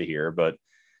is nice to hear. But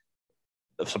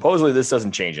supposedly this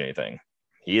doesn't change anything.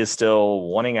 He is still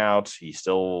wanting out. He's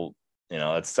still,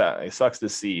 it sucks to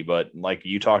see, but like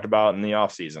you talked about in the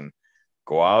offseason,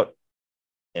 go out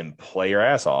and play your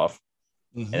ass off,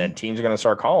 and then teams are going to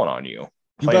start calling on you.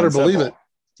 You better believe it.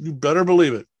 You better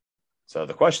believe it. So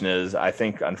the question is, I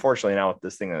think, unfortunately, now with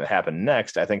this thing that happened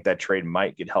next, I think that trade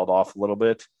might get held off a little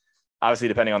bit. Obviously,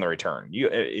 depending on the return.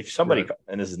 If somebody,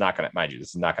 and this is not going to, mind you, this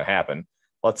is not going to happen.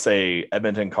 Let's say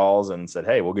Edmonton calls and said,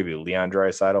 "Hey, we'll give you Leon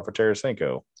Draisaitl for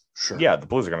Tarasenko." Sure. Yeah, the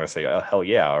Blues are going to say, "Hell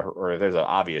yeah!" Or if there's an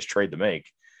obvious trade to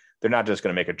make, they're not just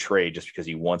going to make a trade just because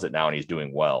he wants it now and he's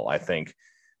doing well. I think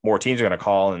more teams are going to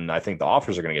call, and I think the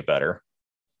offers are going to get better,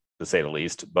 to say the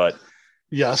least. But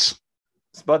yes,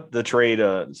 but the trade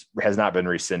has not been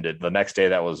rescinded. The next day,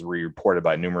 that was reported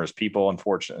by numerous people.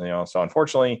 Unfortunately,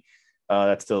 unfortunately,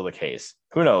 that's still the case.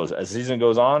 Who knows? As the season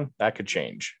goes on, that could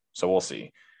change. So we'll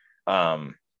see.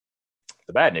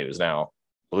 The bad news now: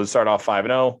 Blues start off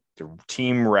 5-0. The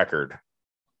team record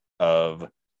of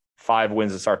 5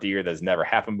 wins to start the year that's never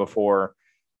happened before.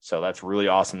 So that's really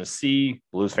awesome to see.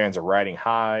 Blues fans are riding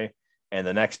high. And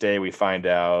the next day, we find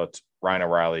out Ryan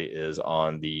O'Reilly is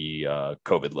on the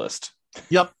COVID list.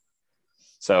 Yep.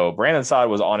 So Brandon Saad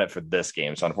was on it for this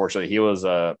game. So unfortunately, he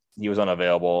was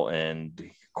unavailable.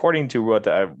 And according to what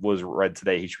I was read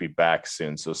today, he should be back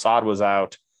soon. So Saad was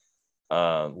out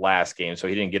last game, so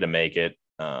he didn't get to make it.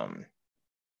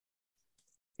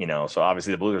 So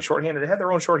obviously the Blues are shorthanded. They had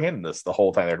their own shorthandedness the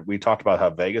whole time. We talked about how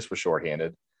Vegas was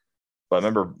shorthanded. But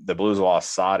remember, the Blues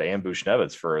lost Saad and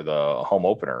Buchnevich for the home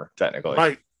opener,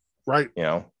 technically. Right.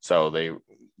 So they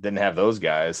didn't have those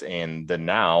guys. And then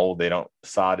now they don't.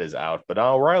 Saad is out, but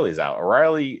now O'Reilly's out.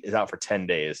 O'Reilly is out for 10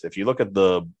 days. If you look at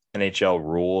the NHL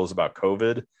rules about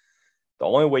COVID, the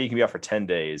only way you can be out for 10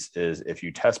 days is if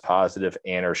you test positive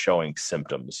and are showing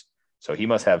symptoms. So he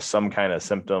must have some kind of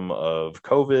symptom of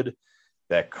COVID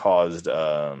that caused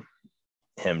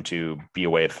him to be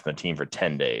away from the team for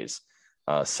 10 days.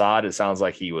 Saad, it sounds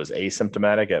like he was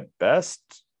asymptomatic at best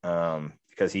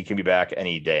because he can be back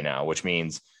any day now, which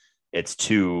means it's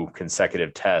 2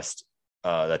 consecutive tests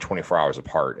that 24 hours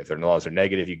apart. If their results are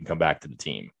negative, you can come back to the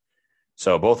team.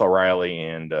 So both O'Reilly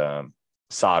and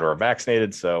Saad are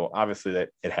vaccinated. So obviously that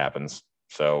it happens.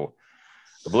 So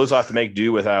the Blues will have to make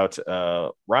do without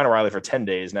Ryan O'Reilly for 10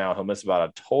 days now. He'll miss about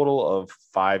a total of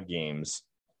 5 games.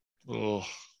 Oh.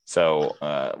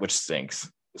 So, which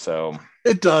stinks. So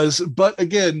it does. But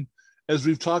again, as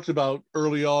we've talked about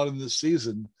early on in this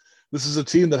season, this is a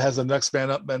team that has a next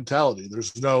man up mentality.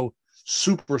 There's no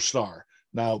superstar.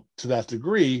 Now, to that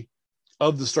degree,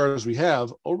 of the starters we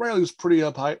have, O'Reilly's pretty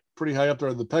high up there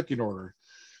in the pecking order.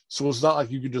 So it's not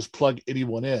like you can just plug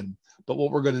anyone in. But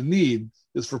what we're going to need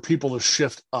is for people to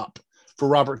shift up, for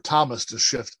Robert Thomas to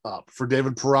shift up, for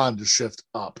David Perron to shift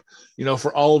up,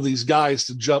 for all of these guys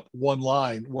to jump one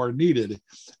line where needed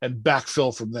and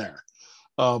backfill from there.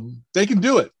 They can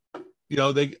do it.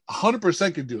 They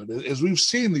 100% can do it. As we've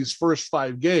seen these first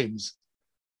 5 games,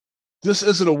 this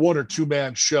isn't a 1 or 2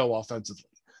 man show offensively.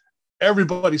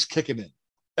 Everybody's kicking in.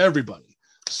 Everybody.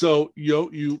 So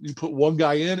you put one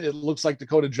guy in, it looks like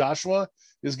Dakota Joshua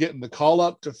is getting the call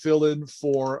up to fill in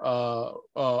for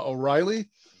O'Reilly.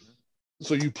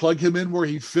 So you plug him in where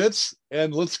he fits,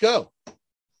 and let's go.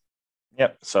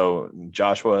 Yep. So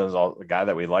Joshua is the guy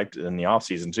that we liked in the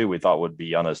offseason too. We thought would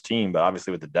be on his team, but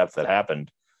obviously with the depth that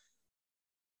happened,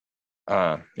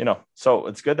 so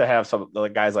it's good to have some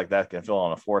guys like that can fill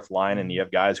on a 4th line, and you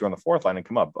have guys who are on the 4th line and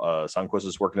come up. Sundqvist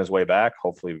is working his way back,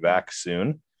 hopefully back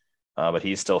soon. But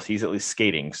he's at least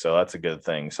skating, so that's a good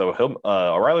thing. So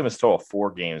O'Reilly missed a total of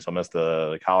 4 games. He'll miss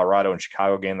the Colorado and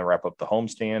Chicago game to wrap up the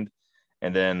homestand,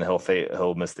 and then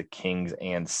he'll miss the Kings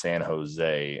and San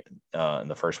Jose in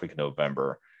the first week of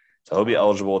November. So he'll be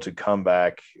eligible to come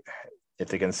back if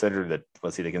they consider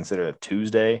that. They consider it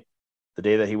Tuesday, the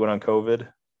day that he went on COVID.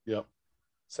 Yep.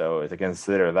 So if they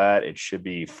consider that, it should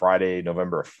be Friday,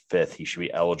 November 5th. He should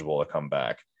be eligible to come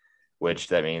back, which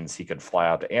that means he could fly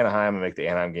out to Anaheim and make the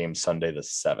Anaheim game Sunday the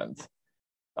 7th,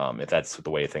 if that's the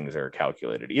way things are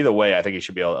calculated. Either way, I think he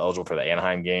should be eligible for the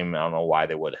Anaheim game. I don't know why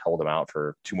they would hold him out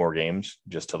for 2 more games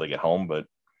just till they get home, but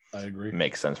I agree. It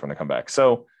makes sense when they come back.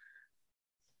 So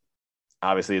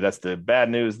obviously that's the bad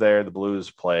news there. The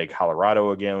Blues play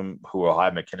Colorado again, who will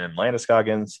have McKinnon and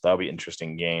Landeskog. So that'll be an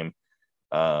interesting game.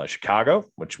 Chicago,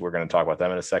 which we're going to talk about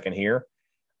them in a second here,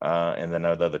 and then the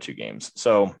other 2 games.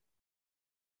 So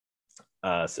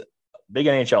big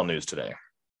NHL news today.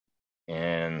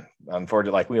 And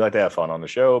unfortunately, like, we like to have fun on the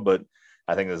show, but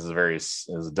I think this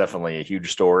is definitely a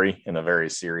huge story and a very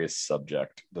serious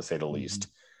subject, to say the least.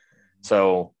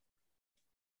 So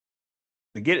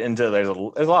to get into, there's a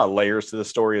lot of layers to the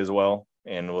story as well,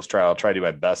 and I'll try to do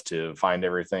my best to find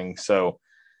everything. So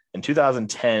in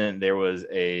 2010, there was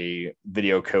a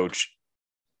video coach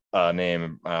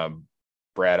named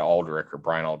Brian Aldrich,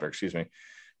 excuse me.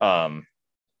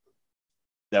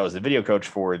 That was the video coach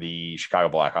for the Chicago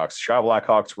Blackhawks. Chicago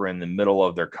Blackhawks were in the middle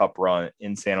of their cup run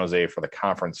in San Jose for the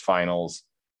conference finals.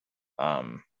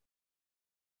 And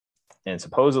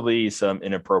supposedly some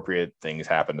inappropriate things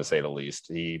happened, to say the least.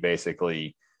 He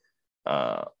basically,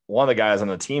 one of the guys on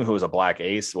the team who was a black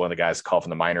ace, one of the guys called from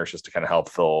the minors just to kind of help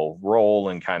fill role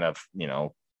and kind of,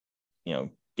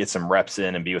 get some reps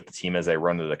in and be with the team as they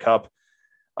run to the cup.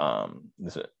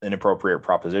 This inappropriate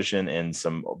proposition and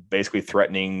some basically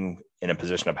threatening in a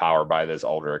position of power by this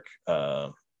Aldrich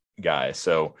guy.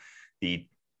 So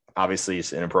obviously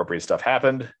some inappropriate stuff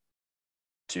happened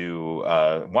to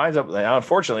winds up.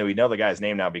 Unfortunately, we know the guy's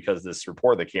name now because this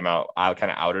report that came out, I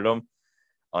kind of outed him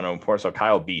on a report. So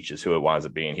Kyle Beach is who it winds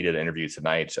up being. He did an interview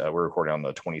tonight. We're recording on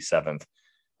the 27th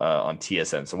on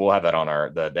TSN. So we'll have that on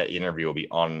that interview will be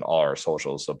on all our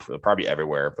socials. So probably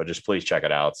everywhere, but just please check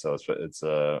it out. So it's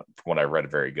from what I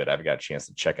read, very good. I haven't got a chance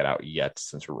to check it out yet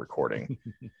since we're recording.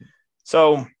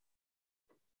 So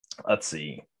let's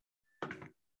see.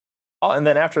 Oh, and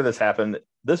then after this happened,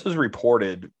 this was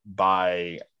reported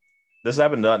this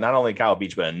happened to not only Kyle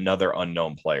Beach, but another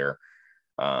unknown player.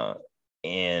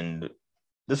 And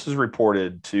this was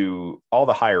reported to all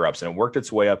the higher ups, and it worked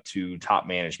its way up to top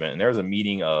management. And there was a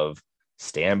meeting of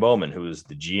Stan Bowman, who was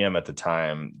the GM at the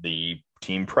time, the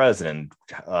team president,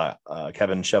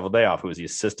 Kevin Cheveldayoff, who was the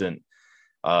assistant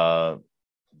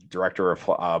director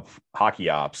of hockey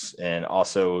ops, and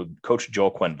also Coach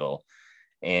Joel Quenneville.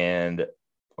 And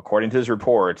according to his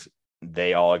report,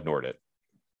 they all ignored it.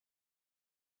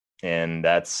 And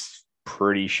that's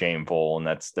pretty shameful. And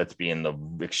that's being the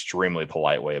extremely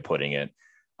polite way of putting it.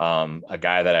 A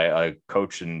guy that I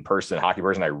coach in person, hockey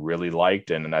person, I really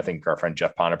liked. And I think our friend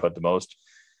Jeff Ponder put the most,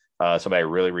 somebody I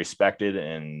really respected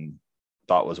and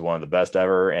thought was one of the best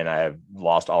ever. And I have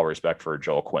lost all respect for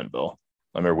Joel Quenneville.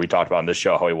 I remember we talked about on this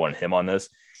show how we wanted him on this.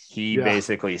 He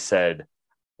basically said,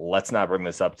 let's not bring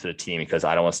this up to the team because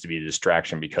I don't want this to be a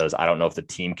distraction because I don't know if the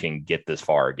team can get this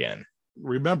far again.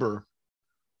 Remember,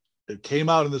 it came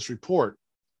out in this report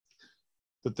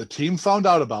that the team found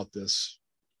out about this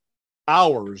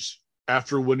hours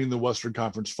after winning the Western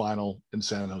Conference Final in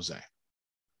San Jose.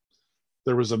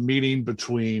 There was a meeting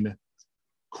between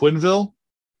Quenneville,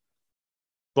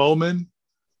 Bowman.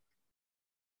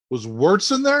 Was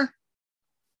Wirtz in there?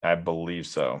 I believe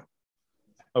so.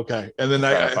 Okay. And then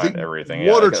I think everything.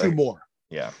 One or two more.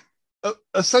 Yeah.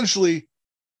 Essentially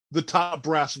the top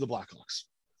brass of the Blackhawks.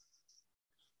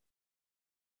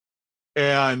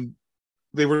 And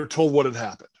they were told what had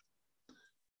happened.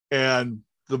 And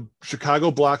the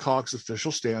Chicago Blackhawks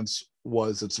official stance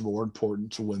was it's more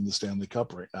important to win the Stanley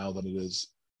Cup right now than it is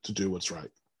to do what's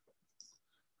right.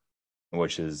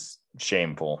 Which is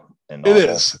shameful. And it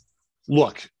is.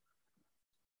 Look,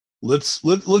 let's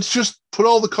just put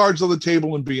all the cards on the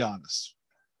table and be honest.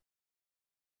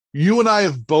 You and I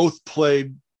have both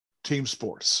played team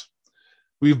sports.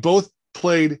 We've both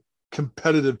played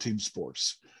competitive team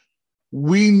sports.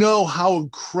 We know how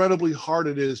incredibly hard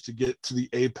it is to get to the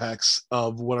apex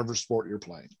of whatever sport you're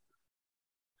playing.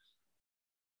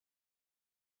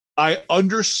 I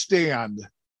understand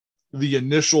the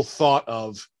initial thought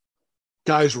of,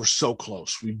 guys, we're so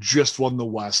close. We just won the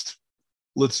West.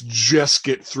 Let's just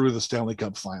get through the Stanley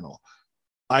Cup final.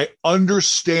 I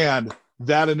understand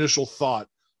that initial thought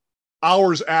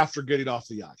hours after getting off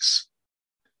the ice.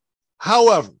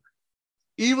 However,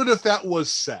 even if that was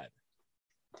said,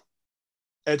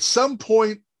 at some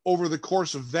point over the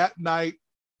course of that night,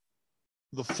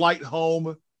 the flight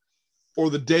home, or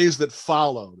the days that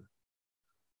followed,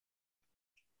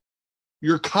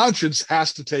 your conscience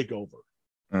has to take over.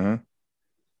 Mm-hmm.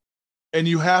 And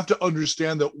you have to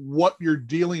understand that what you're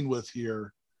dealing with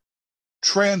here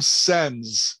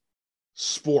transcends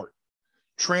sport,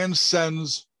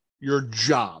 transcends your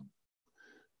job.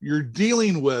 You're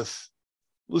dealing with,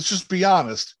 let's just be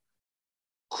honest,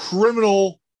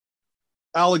 criminal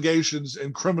allegations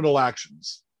and criminal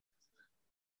actions.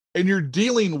 And you're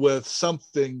dealing with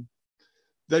something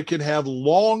that can have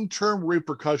long-term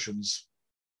repercussions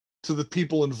to the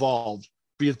people involved,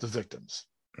 be it the victims.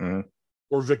 Mm-hmm.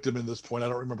 Or victim in this point. I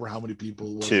don't remember how many people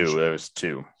it was. Two. There was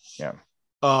two. Yeah.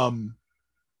 And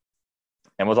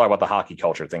we'll talk about the hockey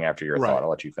culture thing after your thought. I'll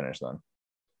let you finish then.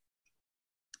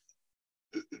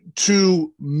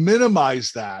 to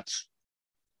minimize that,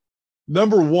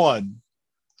 number one,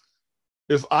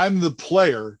 if I'm the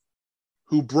player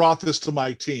who brought this to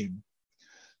my team,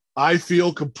 I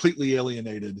feel completely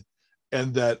alienated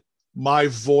and that my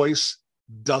voice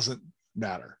doesn't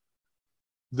matter.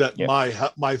 That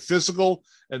my physical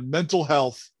and mental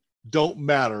health don't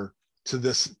matter to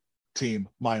this team,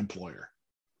 my employer,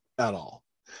 at all.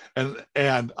 And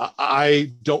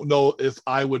I don't know if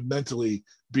I would mentally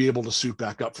be able to suit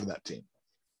back up for that team.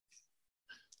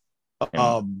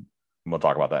 We'll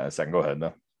talk about that in a second. Go ahead,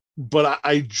 though. But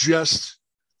I'm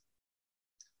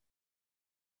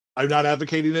not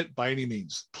advocating it by any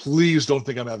means. Please don't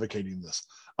think I'm advocating this.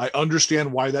 I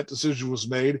understand why that decision was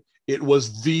made. It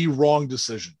was the wrong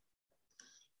decision.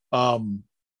 But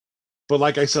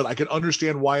like I said, I can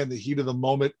understand why in the heat of the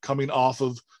moment, coming off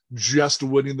of just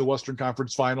winning the Western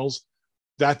Conference Finals,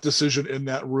 that decision in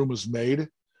that room was made.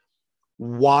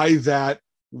 Why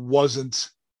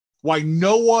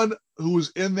no one who was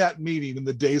in that meeting in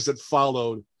the days that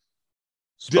followed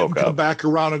didn't come back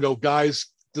around and go, guys,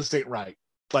 this ain't right.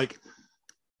 Like,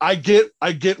 I get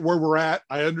where we're at.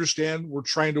 I understand we're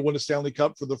trying to win a Stanley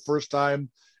Cup for the first time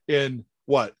in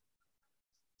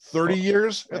 30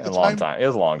 years at the time? A long time. It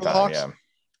was a long time, yeah.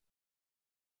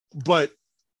 But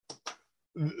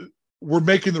we're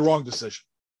making the wrong decision.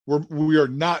 We are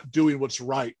not doing what's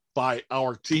right by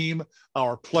our team,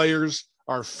 our players,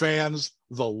 our fans,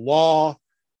 the law.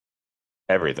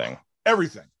 Everything.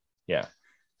 Yeah.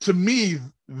 To me,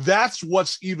 that's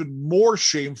what's even more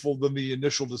shameful than the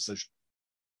initial decision.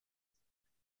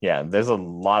 Yeah, there's a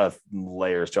lot of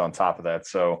layers on top of that.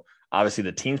 So obviously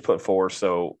the team's put forward,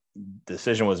 so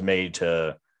decision was made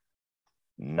to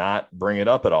not bring it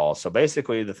up at all. So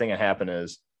basically the thing that happened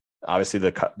is obviously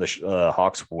the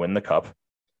Hawks win the cup.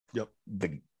 Yep.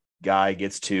 The guy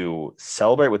gets to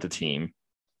celebrate with the team.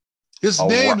 His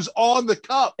name's on the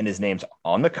cup. And his name's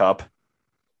on the cup.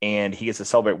 And he gets to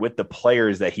celebrate with the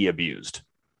players that he abused.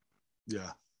 Yeah.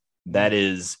 That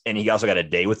is, and he also got a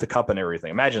day with the cup and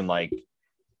everything. Imagine, like,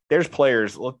 there's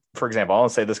players, look, for example, I want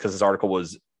to say this because this article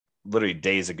was literally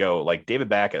days ago. Like, David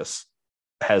Backus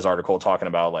has an article talking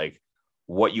about, like,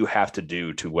 what you have to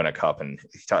do to win a cup. And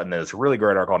there's a really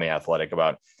great article on The Athletic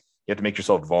about you have to make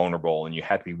yourself vulnerable and you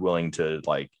have to be willing to,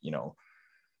 like,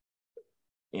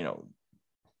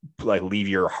 like leave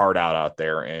your heart out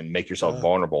there and make yourself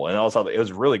vulnerable. And also it was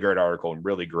a really great article and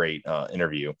really great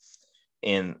interview.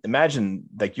 And imagine,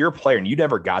 like, you're a player and you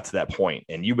never got to that point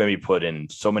and you maybe put in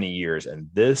so many years and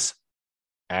this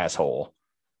asshole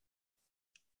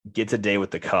gets a day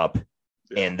with the cup.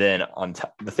 And then on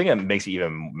top, the thing that makes it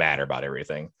even matter about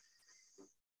everything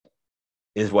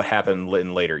is what happened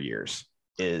in later years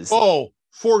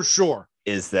for sure.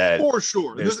 Is that for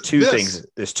sure? There's two things.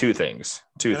 There's two things.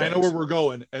 I know where we're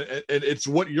going, and it's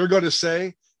what you're going to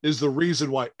say is the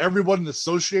reason why everyone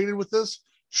associated with this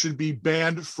should be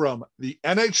banned from the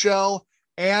NHL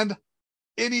and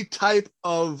any type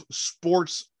of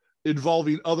sports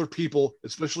involving other people,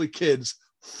 especially kids,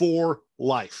 for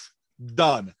life.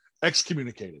 Done.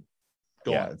 Excommunicated.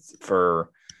 Go on.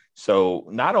 So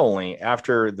not only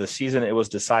after the season, it was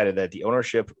decided that the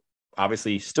ownership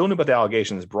obviously still knew about the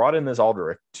allegations, brought in this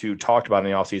Aldrich to talk about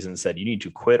in the offseason and said, you need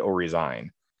to quit or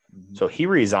resign. Mm-hmm. So he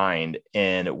resigned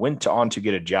and went on to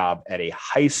get a job at a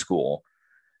high school.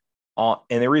 And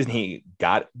the reason he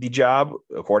got the job,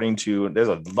 according to, there's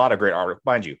a lot of great articles,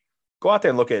 mind you, go out there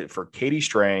and look at for Katie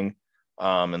Strang.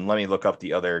 And let me look up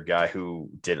the other guy who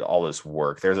did all this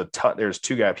work. There's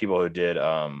two people who did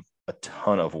a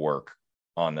ton of work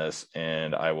on this,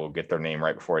 and I will get their name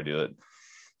right before I do it.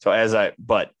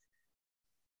 But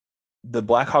the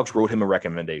Blackhawks wrote him a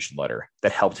recommendation letter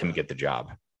that helped him get the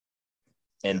job.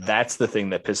 And that's the thing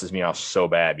that pisses me off so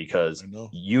bad, because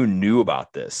you knew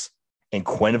about this and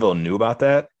Quenneville knew about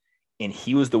that. And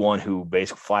he was the one who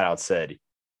basically flat out said,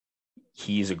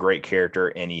 he's a great character.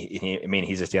 And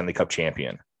he's a Stanley Cup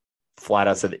champion. Flat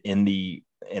out said and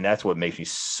that's what makes me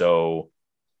so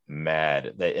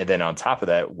mad. And then on top of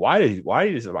that, why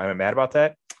am I mad about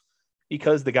that?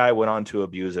 Because the guy went on to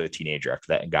abuse a teenager after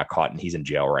that and got caught, and he's in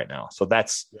jail right now. So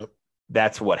that's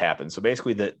what happened. So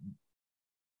basically the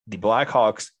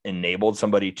Blackhawks enabled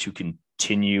somebody to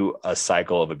continue a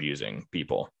cycle of abusing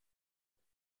people.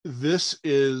 This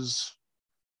is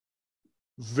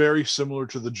very similar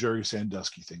to the Jerry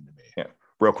Sandusky thing to me. Yeah.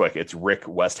 Real quick, it's Rick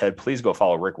Westhead. Please go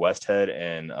follow Rick Westhead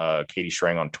and Katie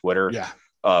Strang on Twitter. Yeah.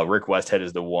 Rick Westhead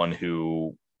is the one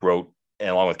who wrote, and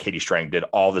along with Katie Strang, did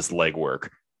all this legwork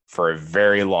for a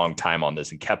very long time on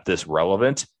this and kept this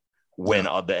relevant when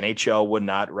the NHL would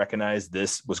not recognize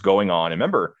this was going on. And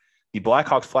remember, the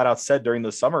Blackhawks flat out said during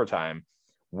the summertime,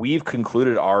 we've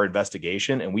concluded our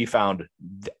investigation and we found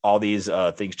all these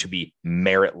things to be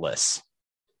meritless.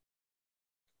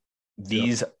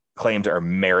 These claims are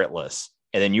meritless.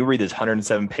 And then you read this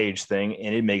 107-page thing,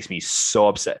 and it makes me so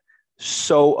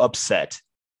upset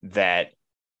that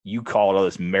you called all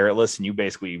this meritless, and you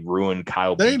basically ruined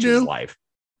Kyle Beach's life.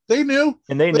 They knew.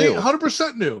 And they knew.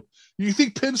 100% knew. You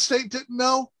think Penn State didn't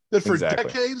know that for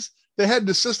decades they had an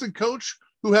assistant coach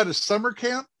who had a summer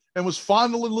camp and was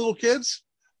fondling little kids?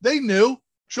 They knew.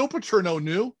 Joe Paterno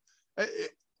knew.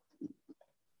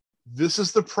 This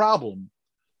is the problem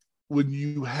when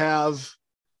you have,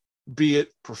 be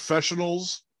it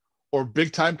professionals or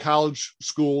big-time college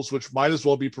schools, which might as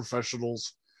well be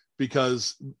professionals,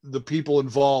 because the people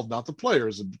involved, not the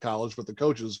players in college, but the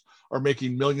coaches, are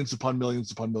making millions upon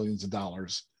millions upon millions of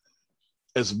dollars.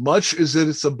 As much as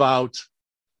it's about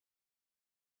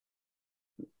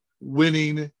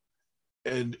winning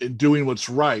and doing what's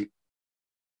right,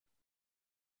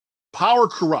 power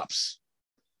corrupts.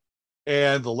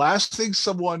 And the last thing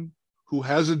someone who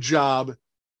has a job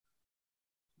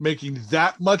making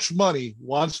that much money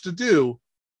wants to do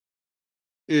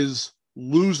is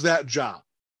lose that job.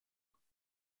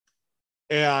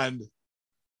 And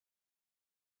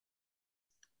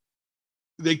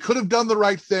they could have done the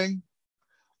right thing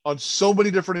on so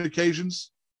many different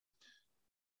occasions.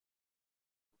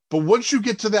 But once you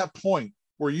get to that point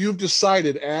where you've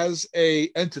decided as a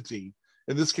entity,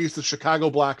 in this case, the Chicago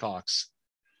Blackhawks,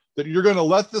 that you're going to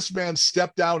let this man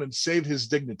step down and save his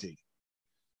dignity,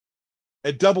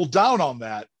 and double down on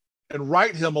that and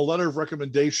write him a letter of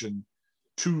recommendation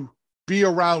to be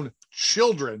around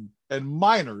children and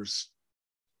minors,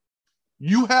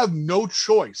 you have no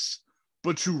choice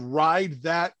but to ride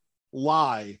that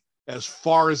lie as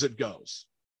far as it goes.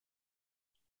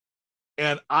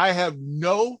 And I have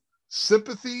no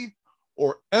sympathy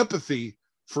or empathy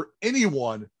for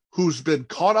anyone who's been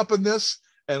caught up in this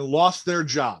and lost their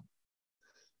job.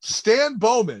 Stan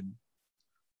Bowman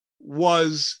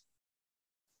was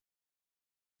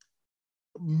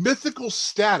mythical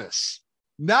status,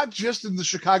 not just in the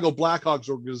Chicago Blackhawks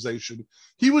organization.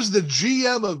 He was the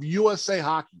GM of USA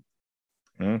Hockey.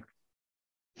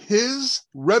 His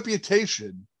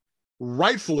reputation,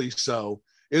 rightfully so,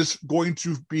 is going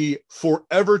to be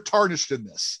forever tarnished in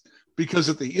this, because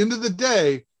at the end of the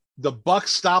day, the buck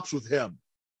stops with him.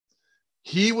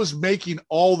 He was making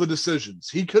all the decisions.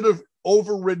 He could have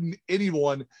overridden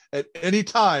anyone at any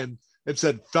time and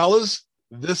said, fellas,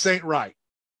 this ain't right.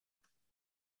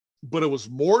 But it was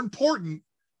more important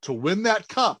to win that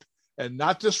cup and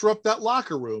not disrupt that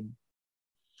locker room,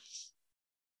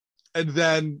 and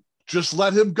then just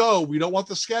let him go. We don't want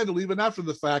the scandal even after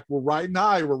the fact. We're riding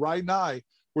high.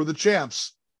 We're the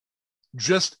champs.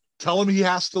 Just tell him he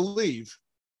has to leave.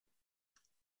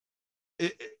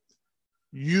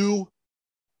 You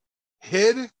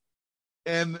hid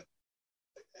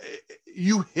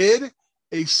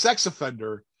a sex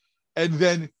offender, and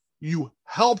then you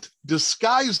helped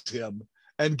disguise him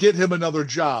and get him another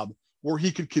job where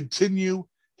he could continue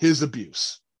his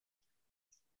abuse.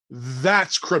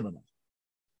 That's criminal.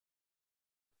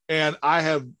 And I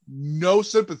have no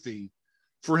sympathy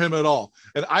for him at all.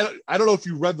 And I don't know if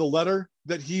you read the letter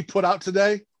that he put out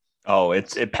today. Oh,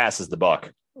 it passes the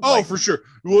buck. Oh, like, for sure.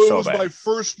 Well, it was my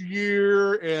first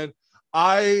year, and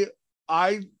I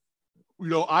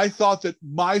thought that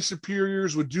my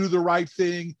superiors would do the right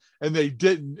thing, and they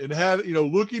didn't. And had,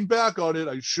 looking back on it,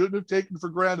 I shouldn't have taken for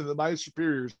granted that my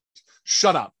superiors.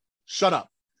 Shut up.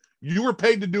 You were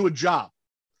paid to do a job.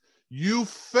 You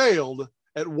failed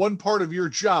at one part of your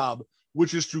job,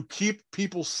 which is to keep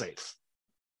people safe.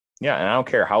 Yeah, and I don't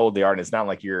care how old they are, and it's not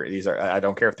like I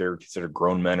don't care if they're considered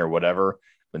grown men or whatever.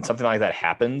 When something like that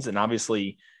happens, and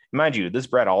obviously, mind you, this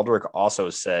Brad Aldrich also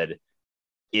said,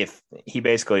 if he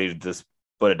basically just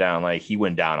put it down, like he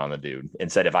went down on the dude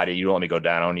and said, you don't let me go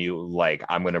down on you, like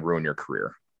I'm going to ruin your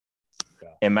career. Yeah.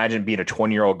 Imagine being a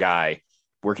 20-year-old guy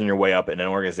working your way up in an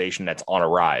organization that's on a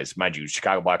rise. Mind you,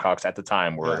 Chicago Blackhawks at the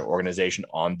time were an organization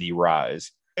on the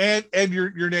rise. And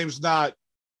your name's not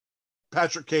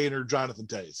Patrick Kane or Jonathan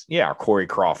Toews. Yeah, or Corey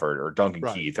Crawford or Duncan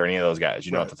Keith or any of those guys,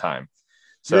 at the time.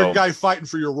 So you're a guy fighting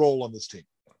for your role on this team.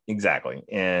 Exactly.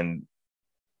 And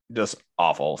just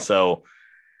awful. So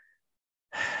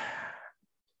a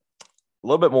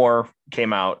little bit more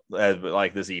came out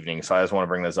like this evening. So I just want to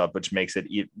bring this up, which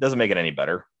doesn't make it any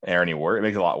better or any worse. It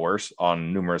makes it a lot worse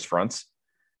on numerous fronts.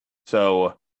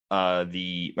 So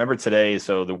remember today,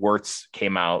 so the Wirtz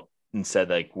came out and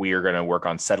said, like, we are going to work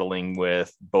on settling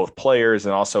with both players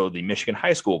and also the Michigan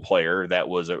high school player that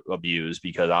was abused,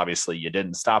 because obviously you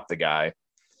didn't stop the guy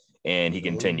and he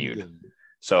continued.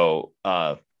 So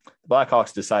The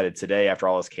Blackhawks decided today, after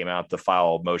all this came out, to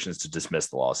file motions to dismiss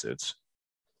the lawsuits.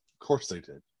 Of course they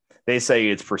did. They say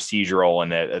it's procedural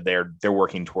and that they're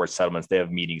working towards settlements. They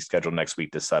have meetings scheduled next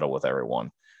week to settle with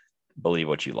everyone. Believe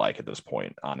what you like at this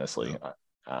point, honestly.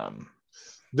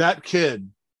 That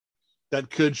kid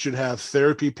should have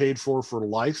therapy paid for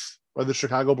life by the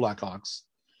Chicago Blackhawks,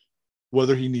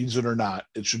 whether he needs it or not.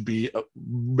 It should be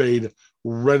made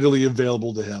readily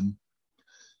available to him.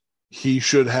 He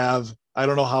should have, I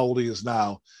don't know how old he is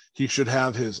now, he should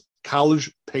have his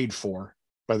college paid for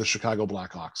by the Chicago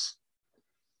Blackhawks.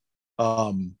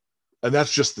 And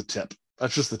that's just the tip.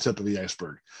 That's just the tip of the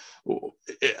iceberg.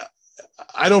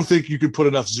 I don't think you could put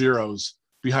enough zeros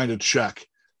behind a check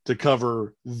to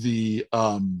cover the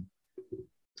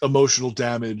emotional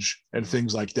damage and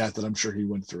things like that I'm sure he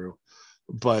went through.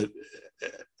 But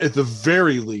at the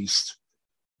very least,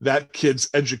 that kid's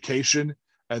education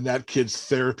and that kid's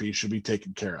therapy should be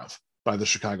taken care of by the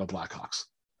Chicago Blackhawks.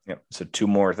 Yep. So 2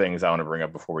 more things I want to bring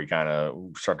up before we kind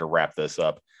of start to wrap this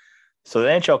up. So the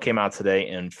NHL came out today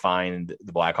and fined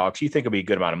the Blackhawks. You think it'd be a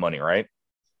good amount of money, right?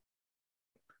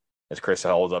 As Chris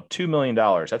holds up $2 million.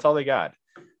 That's all they got.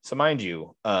 So mind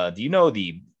you, do you know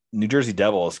the New Jersey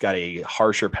Devils got a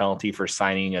harsher penalty for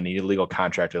signing an illegal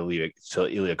contract to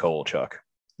Ilya Kovalchuk?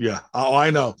 Yeah. Oh, I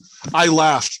know. I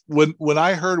laughed when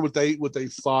I heard what they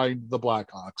fined the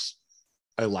Blackhawks.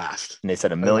 I laughed. And they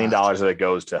said $1 million of it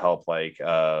goes to help,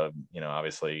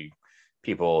 obviously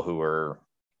people who were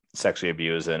sexually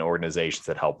abused and organizations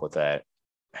that help with that.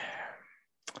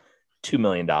 $2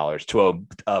 million to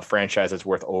a franchise that's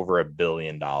worth over $1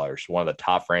 billion, one of the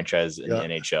top franchises in the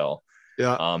NHL.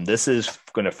 Yeah. This is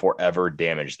going to forever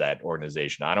damage that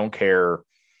organization. I don't care.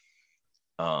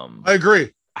 I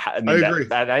agree. I agree.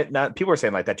 People are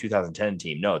saying like that 2010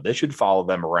 team. No, this should follow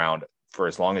them around for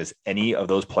as long as any of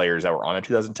those players that were on the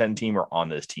 2010 team are on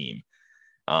this team.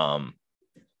 I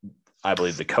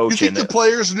believe the coach. You think the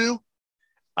players knew?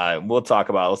 Let's talk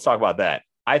about that.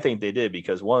 I think they did,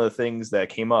 because one of the things that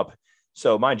came up.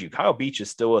 So mind you, Kyle Beach is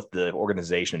still with the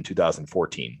organization in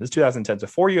 2014. This is 2010. So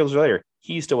 4 years later,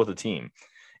 he's still with the team.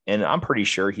 And I'm pretty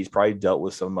sure he's probably dealt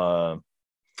with some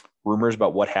rumors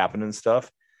about what happened and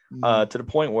stuff, to the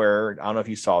point where, I don't know if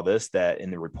you saw this, that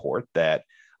in the report that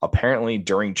apparently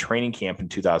during training camp in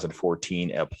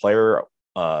 2014, a player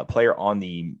on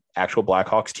the actual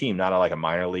Blackhawks team, not like a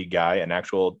minor league guy, an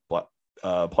actual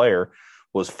player,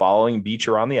 was following Beach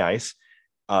around the ice,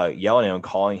 yelling at him,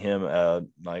 calling him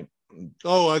I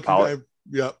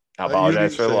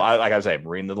apologize for like I was saying,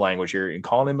 reading the language here, and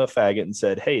calling him a faggot and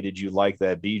said, "Hey, did you like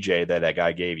that BJ that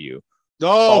guy gave you?"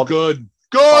 Oh, good.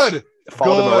 Followed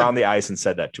him around the ice and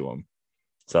said that to him.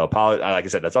 So, like I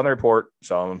said, that's on the report.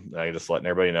 So I'm just letting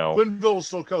everybody know. Quinville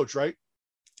still coach, right?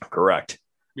 Correct.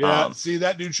 Yeah. See,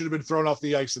 that dude should have been thrown off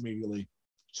the ice immediately.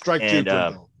 Strike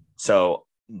 2. So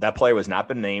that player was not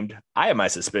been named. I have my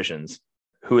suspicions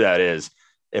who that is.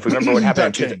 If we remember what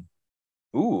happened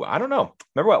I don't know.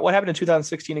 Remember what happened in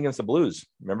 2016 against the Blues?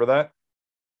 Remember that?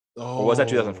 Or was that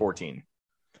 2014?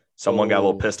 Someone got a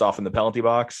little pissed off in the penalty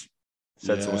box,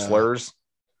 said some slurs.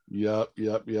 Yep.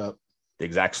 The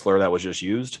exact slur that was just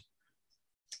used.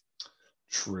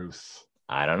 Truth.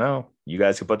 I don't know. You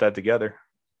guys can put that together.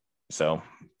 So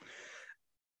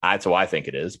that's who I think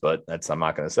it is, but I'm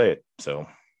not going to say it. So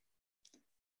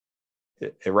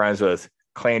it rhymes with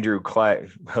Clandrew.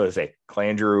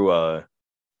 Clandrew.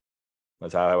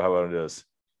 That's how it is.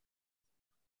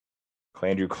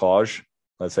 Clandrew Clauge.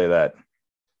 Let's say that.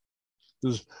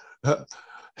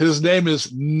 His name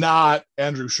is not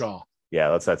Andrew Shaw.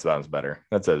 Yeah, that sounds better.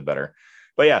 That says better.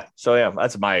 But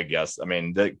that's my guess. I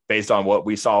mean, based on what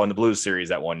we saw in the Blues series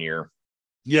that one year.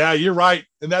 Yeah, you're right,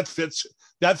 and that fits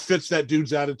that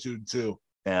dude's attitude too.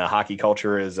 Yeah, hockey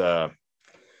culture is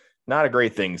not a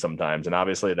great thing sometimes, and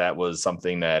obviously that was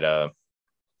something that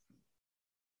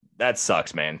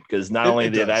sucks, man. Because not only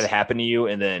did that happen to you,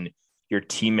 and then your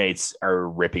teammates are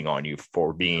ripping on you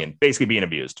for basically being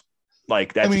abused.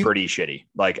 Like that's pretty shitty.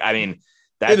 Like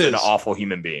that's an awful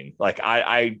human being. Like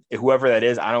I whoever that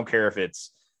is, I don't care if it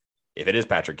is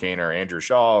Patrick Kane or Andrew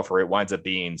Shaw, or it winds up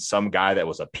being some guy that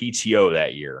was a PTO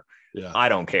that year. Yeah. I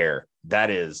don't care. That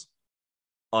is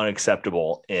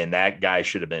unacceptable. And that guy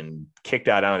should have been kicked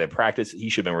out of the practice. He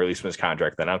should have been released from his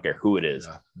contract. Then I don't care who it is.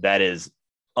 Yeah. That is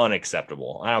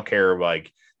unacceptable. I don't care.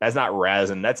 Like that's not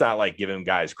razzing. That's not like giving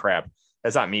guys crap.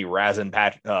 That's not me razzing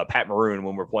Pat Maroon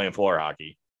when we're playing floor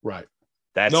hockey. Right.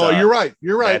 You're right.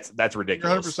 You're right. That's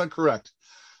ridiculous. You're 100% correct.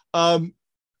 I'm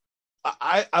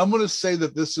going to say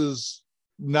that this is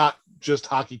not just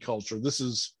hockey culture. This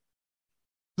is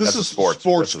This is sports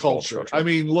That's culture. I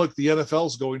mean, look, the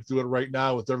NFL's going through it right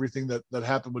now with everything that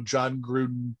happened with John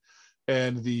Gruden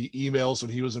and the emails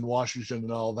when he was in Washington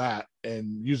and all that,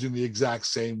 and using the exact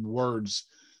same words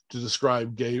to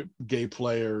describe gay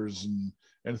players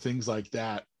and things like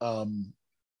that. I'm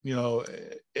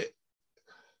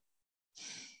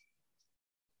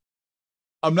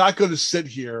not going to sit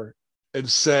here and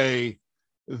say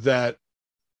that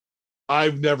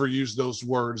I've never used those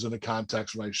words in a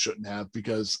context when I shouldn't have,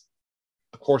 because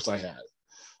of course I had.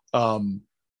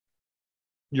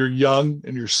 You're young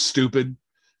and you're stupid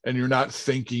and you're not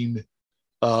thinking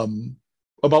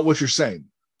about what you're saying.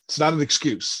 It's not an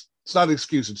excuse. It's not an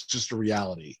excuse. It's just a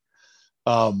reality.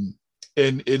 And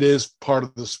it is part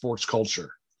of the sports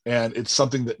culture, and it's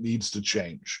something that needs to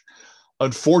change.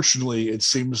 Unfortunately, it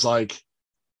seems like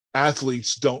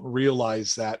athletes don't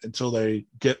realize that until they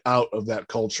get out of that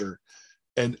culture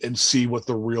and see what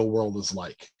the real world is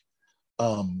like.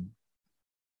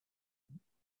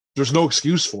 There's no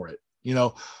excuse for it.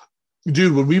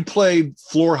 Dude, when we played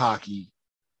floor hockey,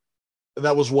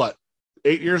 that was what,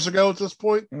 8 years ago at this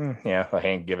point? Yeah, I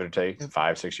can't give it or take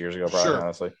 5-6 years ago, probably. Sure.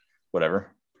 Honestly, whatever.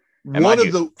 And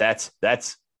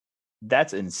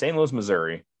that's in St. Louis,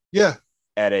 Missouri. Yeah.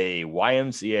 At a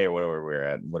YMCA or whatever we were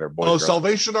at,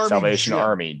 Salvation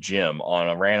Army gym on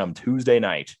a random Tuesday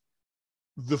night.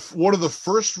 One of the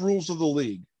first rules of the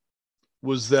league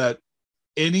was that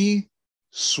any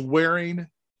swearing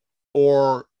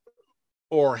or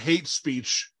hate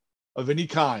speech of any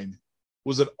kind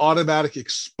was an automatic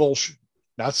expulsion,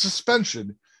 not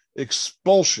suspension,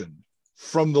 expulsion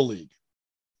from the league.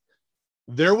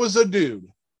 There was a dude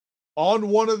on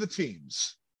one of the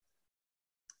teams,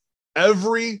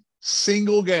 every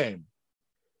single game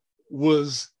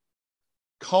was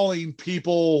calling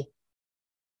people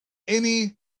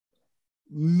any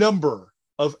number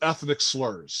of ethnic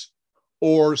slurs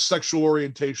or sexual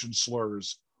orientation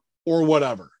slurs or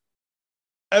whatever.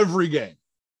 Every game.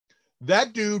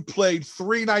 That dude played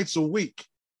 3 nights a week.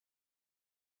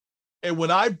 And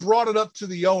when I brought it up to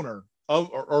the owner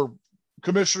or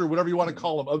commissioner, whatever you want to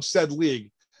call him, of said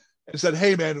league, and said,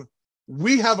 hey, man,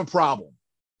 we have a problem.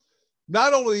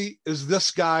 Not only is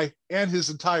this guy and his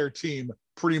entire team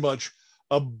pretty much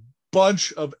a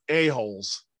bunch of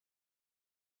a-holes,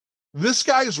 this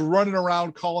guy is running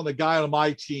around calling a guy on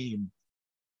my team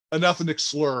an ethnic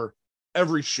slur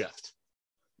every shift.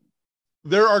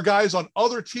 There are guys on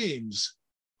other teams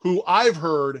who I've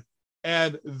heard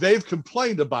and they've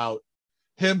complained about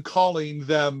him calling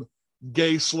them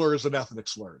gay slurs and ethnic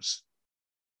slurs.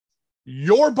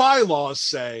 Your bylaws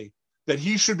say that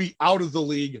he should be out of the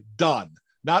league, done.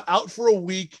 Not out for a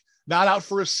week, not out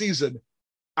for a season,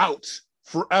 out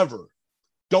forever.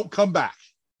 Don't come back.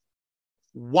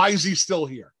 Why is he still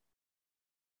here?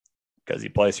 Because he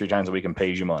plays 3 times a week and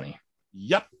pays you money.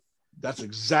 Yep. That's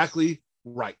exactly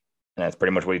right. And that's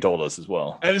pretty much what he told us as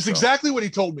well. And it's exactly what he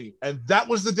told me. And that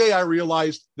was the day I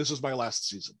realized this is my last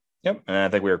season. Yep. And I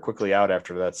think we were quickly out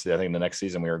after that. I think the next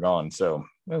season we were gone. So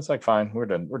it's like, fine, we're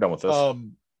done. We're done with this.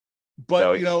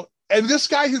 And this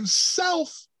guy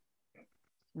himself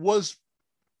was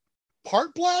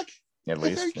part black. At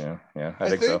least. Yeah. I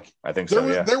think so. I think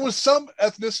so. There was some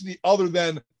ethnicity other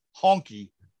than honky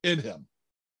in him.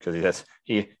 Because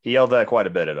he yelled that quite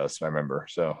a bit at us, I remember.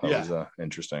 So that was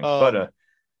interesting. But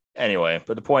anyway,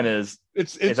 but the point is,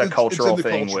 it's a cultural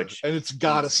thing, and it's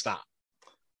got to stop.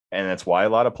 And that's why a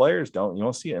lot of players you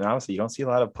don't see it. And honestly, you don't see a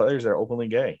lot of players that are openly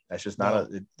gay. That's just not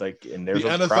and there's the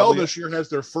NFL this year has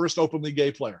their first openly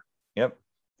gay player. Yep.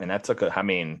 And that took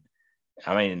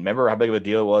remember how big of a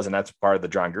deal it was? And that's part of the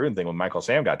John Gruden thing when Michael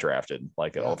Sam got drafted,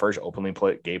 first openly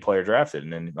gay player drafted.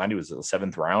 And then mind he was the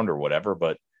 7th round or whatever,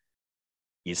 but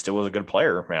he still was a good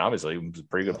player. I mean, obviously he was a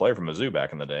pretty good player from Mizzou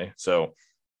back in the day. So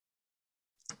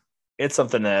it's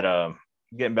something that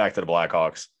getting back to the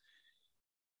Blackhawks,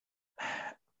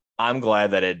 I'm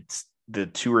glad that it's the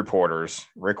 2 reporters,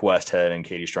 Rick Westhead and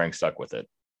Katie Strang, stuck with it.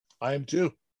 I am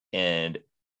too. And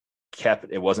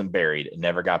it wasn't buried. It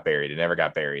never got buried.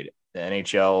 The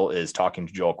NHL is talking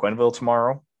to Joel Quenneville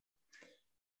tomorrow.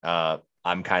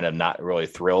 I'm kind of not really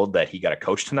thrilled that he got a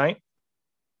coach tonight.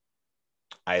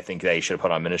 I think they should have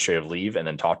put on administrative leave and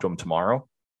then talk to him tomorrow.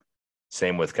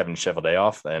 Same with Kevin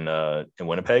Cheveldayoff and in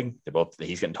Winnipeg.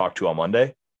 He's getting talked to on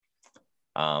Monday.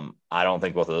 I don't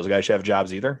think both of those guys should have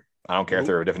jobs either. I don't care if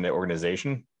they're a different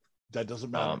organization. That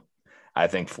doesn't matter. I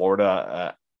think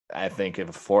Florida.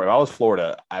 If I was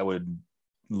Florida, I would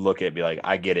look at be like,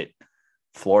 I get it.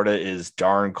 Florida is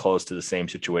darn close to the same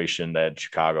situation that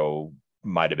Chicago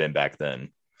might have been back then.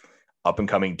 Up and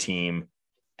coming team,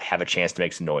 have a chance to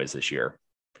make some noise this year.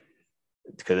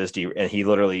 Because and he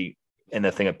literally And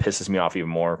the thing that pisses me off even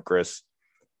more, Chris,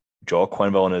 Joel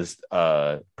Quenneville in his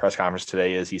press conference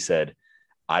today he said,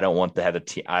 I don't want to have the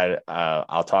team.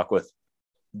 I'll talk with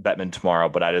Bettman tomorrow,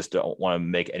 but I just don't want to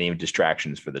make any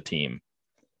distractions for the team.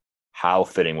 How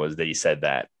fitting was that he said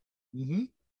that? Mm-hmm.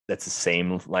 That's the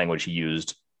same language he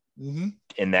used mm-hmm.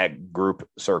 in that group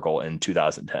circle in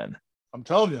 2010. I'm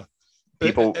telling you.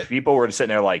 People were sitting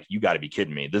there like, you got to be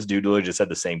kidding me. This dude literally just said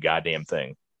the same goddamn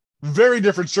thing. Very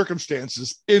different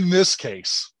circumstances in this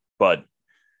case. But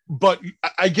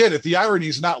I get it. The irony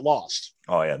is not lost.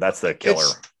 Oh, yeah. That's the killer.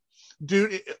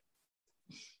 Dude.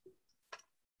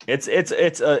 It's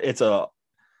a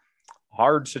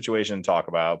hard situation to talk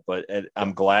about, but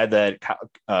I'm glad that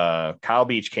Kyle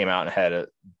Beach came out and had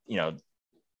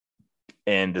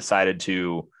and decided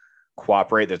to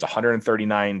cooperate. There's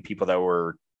 139 people that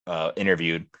were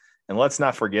interviewed, and let's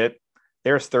not forget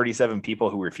there's 37 people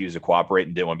who refused to cooperate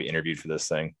and didn't want to be interviewed for this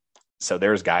thing. So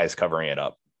there's guys covering it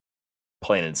up,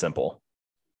 plain and simple.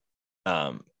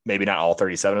 Maybe not all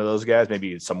 37 of those guys,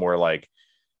 maybe somewhere like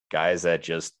guys that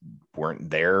just weren't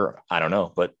there. I don't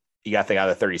know, but you got to think out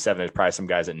of the 37, there's probably some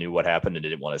guys that knew what happened and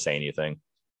didn't want to say anything.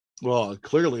 Well,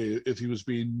 clearly, if he was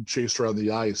being chased around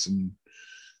the ice and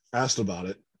asked about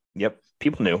it. Yep.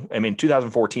 People knew. I mean,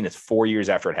 2014 is 4 years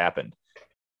after it happened.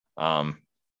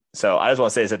 So I just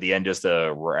want to say this at the end, just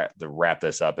to wrap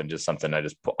this up, and just something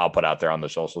I'll put out there on the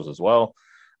socials as well.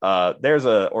 There's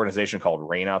an organization called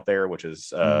RAIN out there, which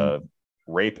is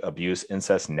Rape, Abuse,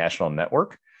 Incest National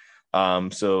Network.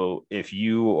 So if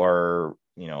you are,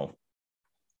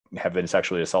 have been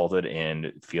sexually assaulted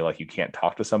and feel like you can't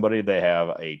talk to somebody, they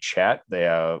have a chat. They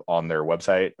have on their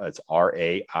website. It's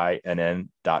RAINN.org.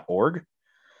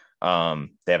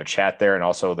 They have a chat there, and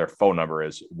also their phone number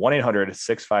is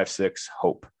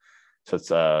 1-800-656-HOPE. So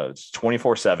it's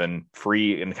 24/7,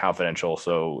 free and confidential.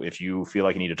 So if you feel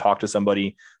like you need to talk to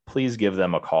somebody, please give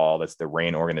them a call. That's the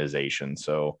RAIN organization.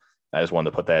 So I just wanted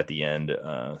to put that at the end,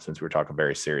 since we were talking a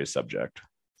very serious subject.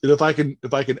 And if I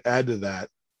can add to that,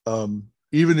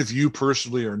 even if you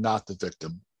personally are not the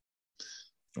victim,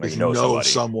 if you know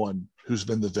someone who's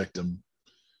been the victim,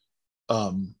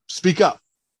 speak up.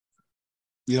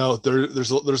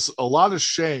 There's a lot of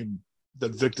shame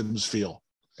that victims feel.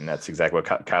 And that's exactly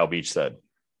what Kyle Beach said.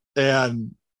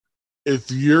 And if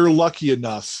you're lucky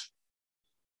enough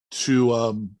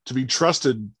to be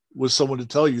trusted with someone to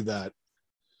tell you that,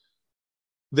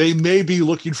 they may be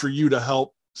looking for you to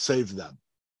help save them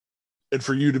and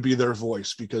for you to be their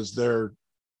voice because they're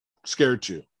scared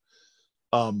to.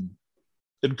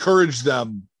 Encourage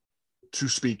them to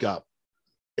speak up.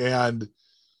 And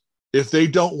if they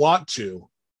don't want to,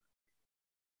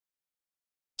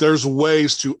 there's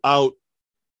ways to out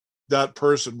that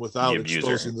person without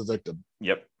exposing the victim.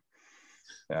 Yep.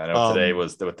 Yeah, I know today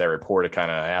was with that report, it kind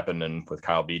of happened and with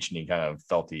Kyle Beach, and he kind of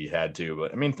felt he had to,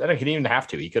 but I mean, I think he didn't even have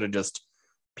to. He could have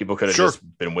people could have just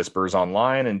been whispers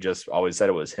online and just always said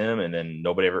it was him. And then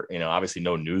nobody ever, obviously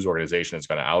no news organization is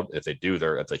going to out. If they do,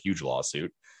 that's a huge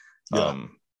lawsuit. Yeah.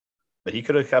 But he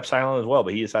could have kept silent as well,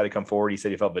 but he decided to come forward. He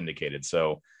said he felt vindicated.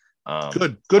 So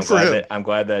good for him. I'm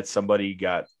glad that somebody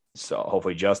got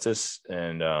hopefully justice.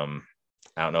 And I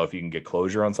don't know if you can get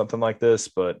closure on something like this,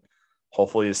 but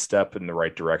hopefully a step in the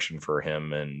right direction for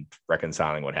him and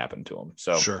reconciling what happened to him.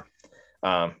 So sure.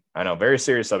 I know, very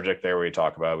serious subject there we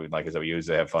talk about. Like I said, we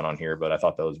usually have fun on here, but I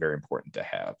thought that was very important to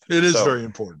have. It is very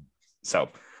important. So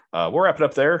we'll wrap it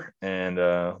up there and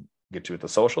get to it the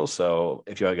socials. So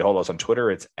if you want to get hold of us on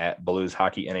Twitter, it's at Blues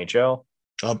Hockey NHL.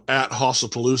 At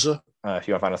Hossapalooza. If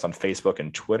you want to find us on Facebook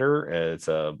and Twitter, it's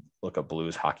look up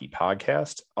Blues Hockey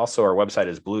Podcast. Also, our website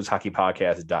is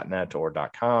blueshockeypodcast.net or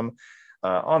 .com.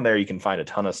 On there, you can find a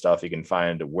ton of stuff. You can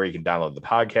find where you can download the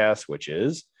podcast, which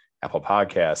is Apple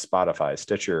Podcasts, Spotify,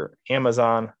 Stitcher,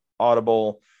 Amazon,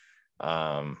 Audible,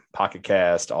 Pocket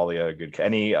Cast, all the other good,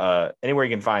 anywhere you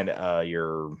can find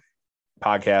your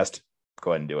podcast,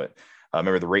 go ahead and do it.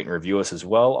 Remember to rate and review us as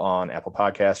well on Apple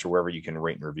Podcasts or wherever you can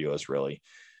rate and review us, really.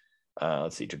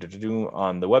 Let's see,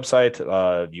 on the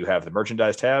website, you have the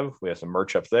merchandise tab. We have some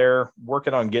merch up there.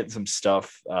 Working on getting some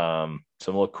stuff, some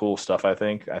look cool stuff, I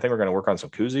think. We're going to work on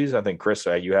some koozies. I think, Chris,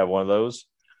 you have one of those.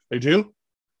 I do.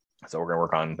 So we're going to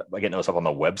work on getting those up on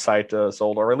the website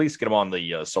sold, or at least get them on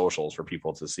the socials for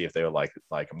people to see if they would like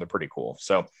them. They're pretty cool.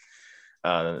 So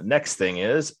the next thing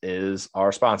is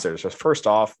our sponsors. So first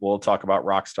off, we'll talk about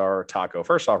Rockstar Taco.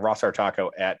 First off, Rockstar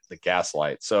Taco at the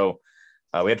Gaslight. So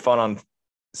we had fun on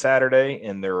Saturday,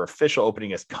 and their official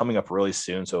opening is coming up really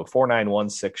soon. So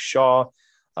 4916 Shaw.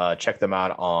 Check them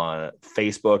out on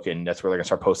Facebook, and that's where they're going to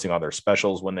start posting all their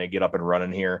specials when they get up and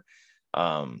running here.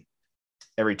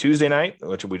 Every Tuesday night,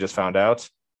 which we just found out,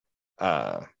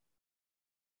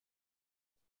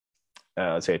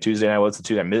 let's say Tuesday night. What's the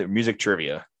Tuesday music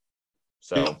trivia?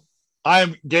 So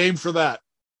I'm game for that.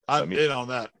 I'm So, in on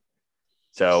that.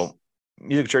 So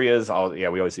music trivia is all. Yeah,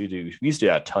 we always do. We used to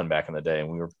do that a ton back in the day,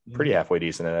 and we were pretty halfway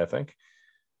decent at it, I think.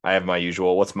 I have my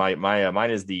usual. What's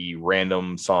mine is the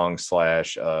random song /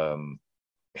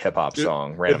 hip hop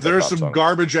song. If there's some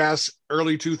garbage ass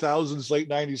early 2000s, late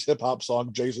 90s hip hop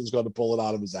song, Jason's going to pull it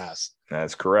out of his ass.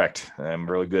 That's correct. I'm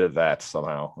really good at that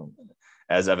somehow,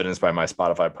 as evidenced by my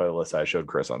Spotify playlist I showed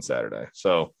Chris on Saturday.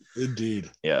 So indeed,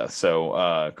 yeah. So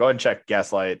go ahead and check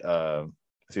Gaslight.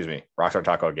 Rockstar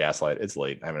Taco Gaslight. It's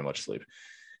late. I haven't had much sleep.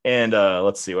 And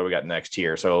let's see what we got next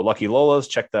here. So Lucky Lolas,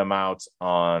 check them out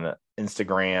on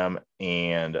Instagram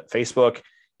and Facebook.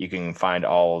 You can find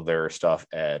all of their stuff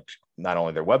at not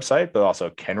only their website, but also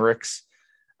Kenrick's.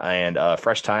 And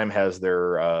Fresh Time has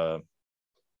their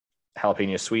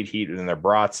jalapeno sweet heat and their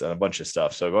brats and a bunch of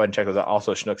stuff. So go ahead and check those out.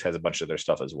 Also, Schnucks has a bunch of their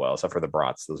stuff as well, except for the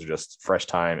brats. Those are just Fresh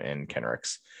Time and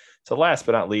Kenrick's. So last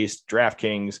but not least,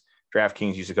 DraftKings.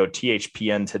 DraftKings, use the code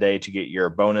THPN today to get your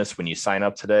bonus when you sign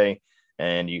up today.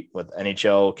 And you, with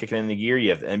NHL kicking in the gear, you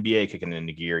have the NBA kicking in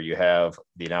the gear. You have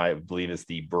I believe it's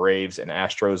the Braves and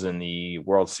Astros in the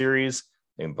World Series.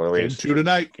 Game 2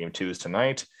 tonight. Game 2 is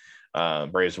tonight.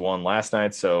 Braves won last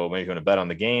night, so maybe you're going to bet on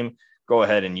the game. Go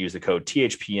ahead and use the code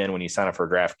THPN when you sign up for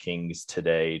DraftKings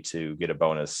today to get a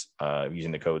bonus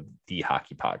using the code The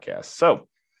Hockey Podcast. So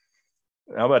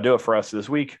how about do it for us this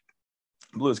week?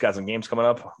 Blues got some games coming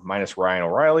up, minus Ryan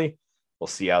O'Reilly. We'll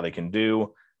see how they can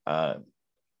do. I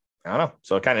don't know.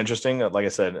 So kind of interesting. Like I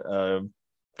said,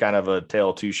 kind of a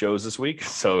tale of two shows this week.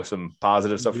 So some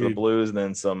positive stuff for the Blues and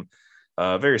then some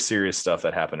very serious stuff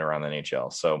that happened around the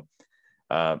NHL. So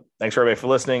thanks for everybody for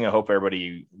listening. I hope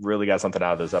everybody really got something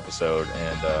out of this episode,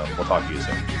 and we'll talk to you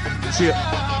soon. See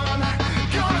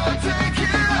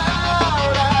ya.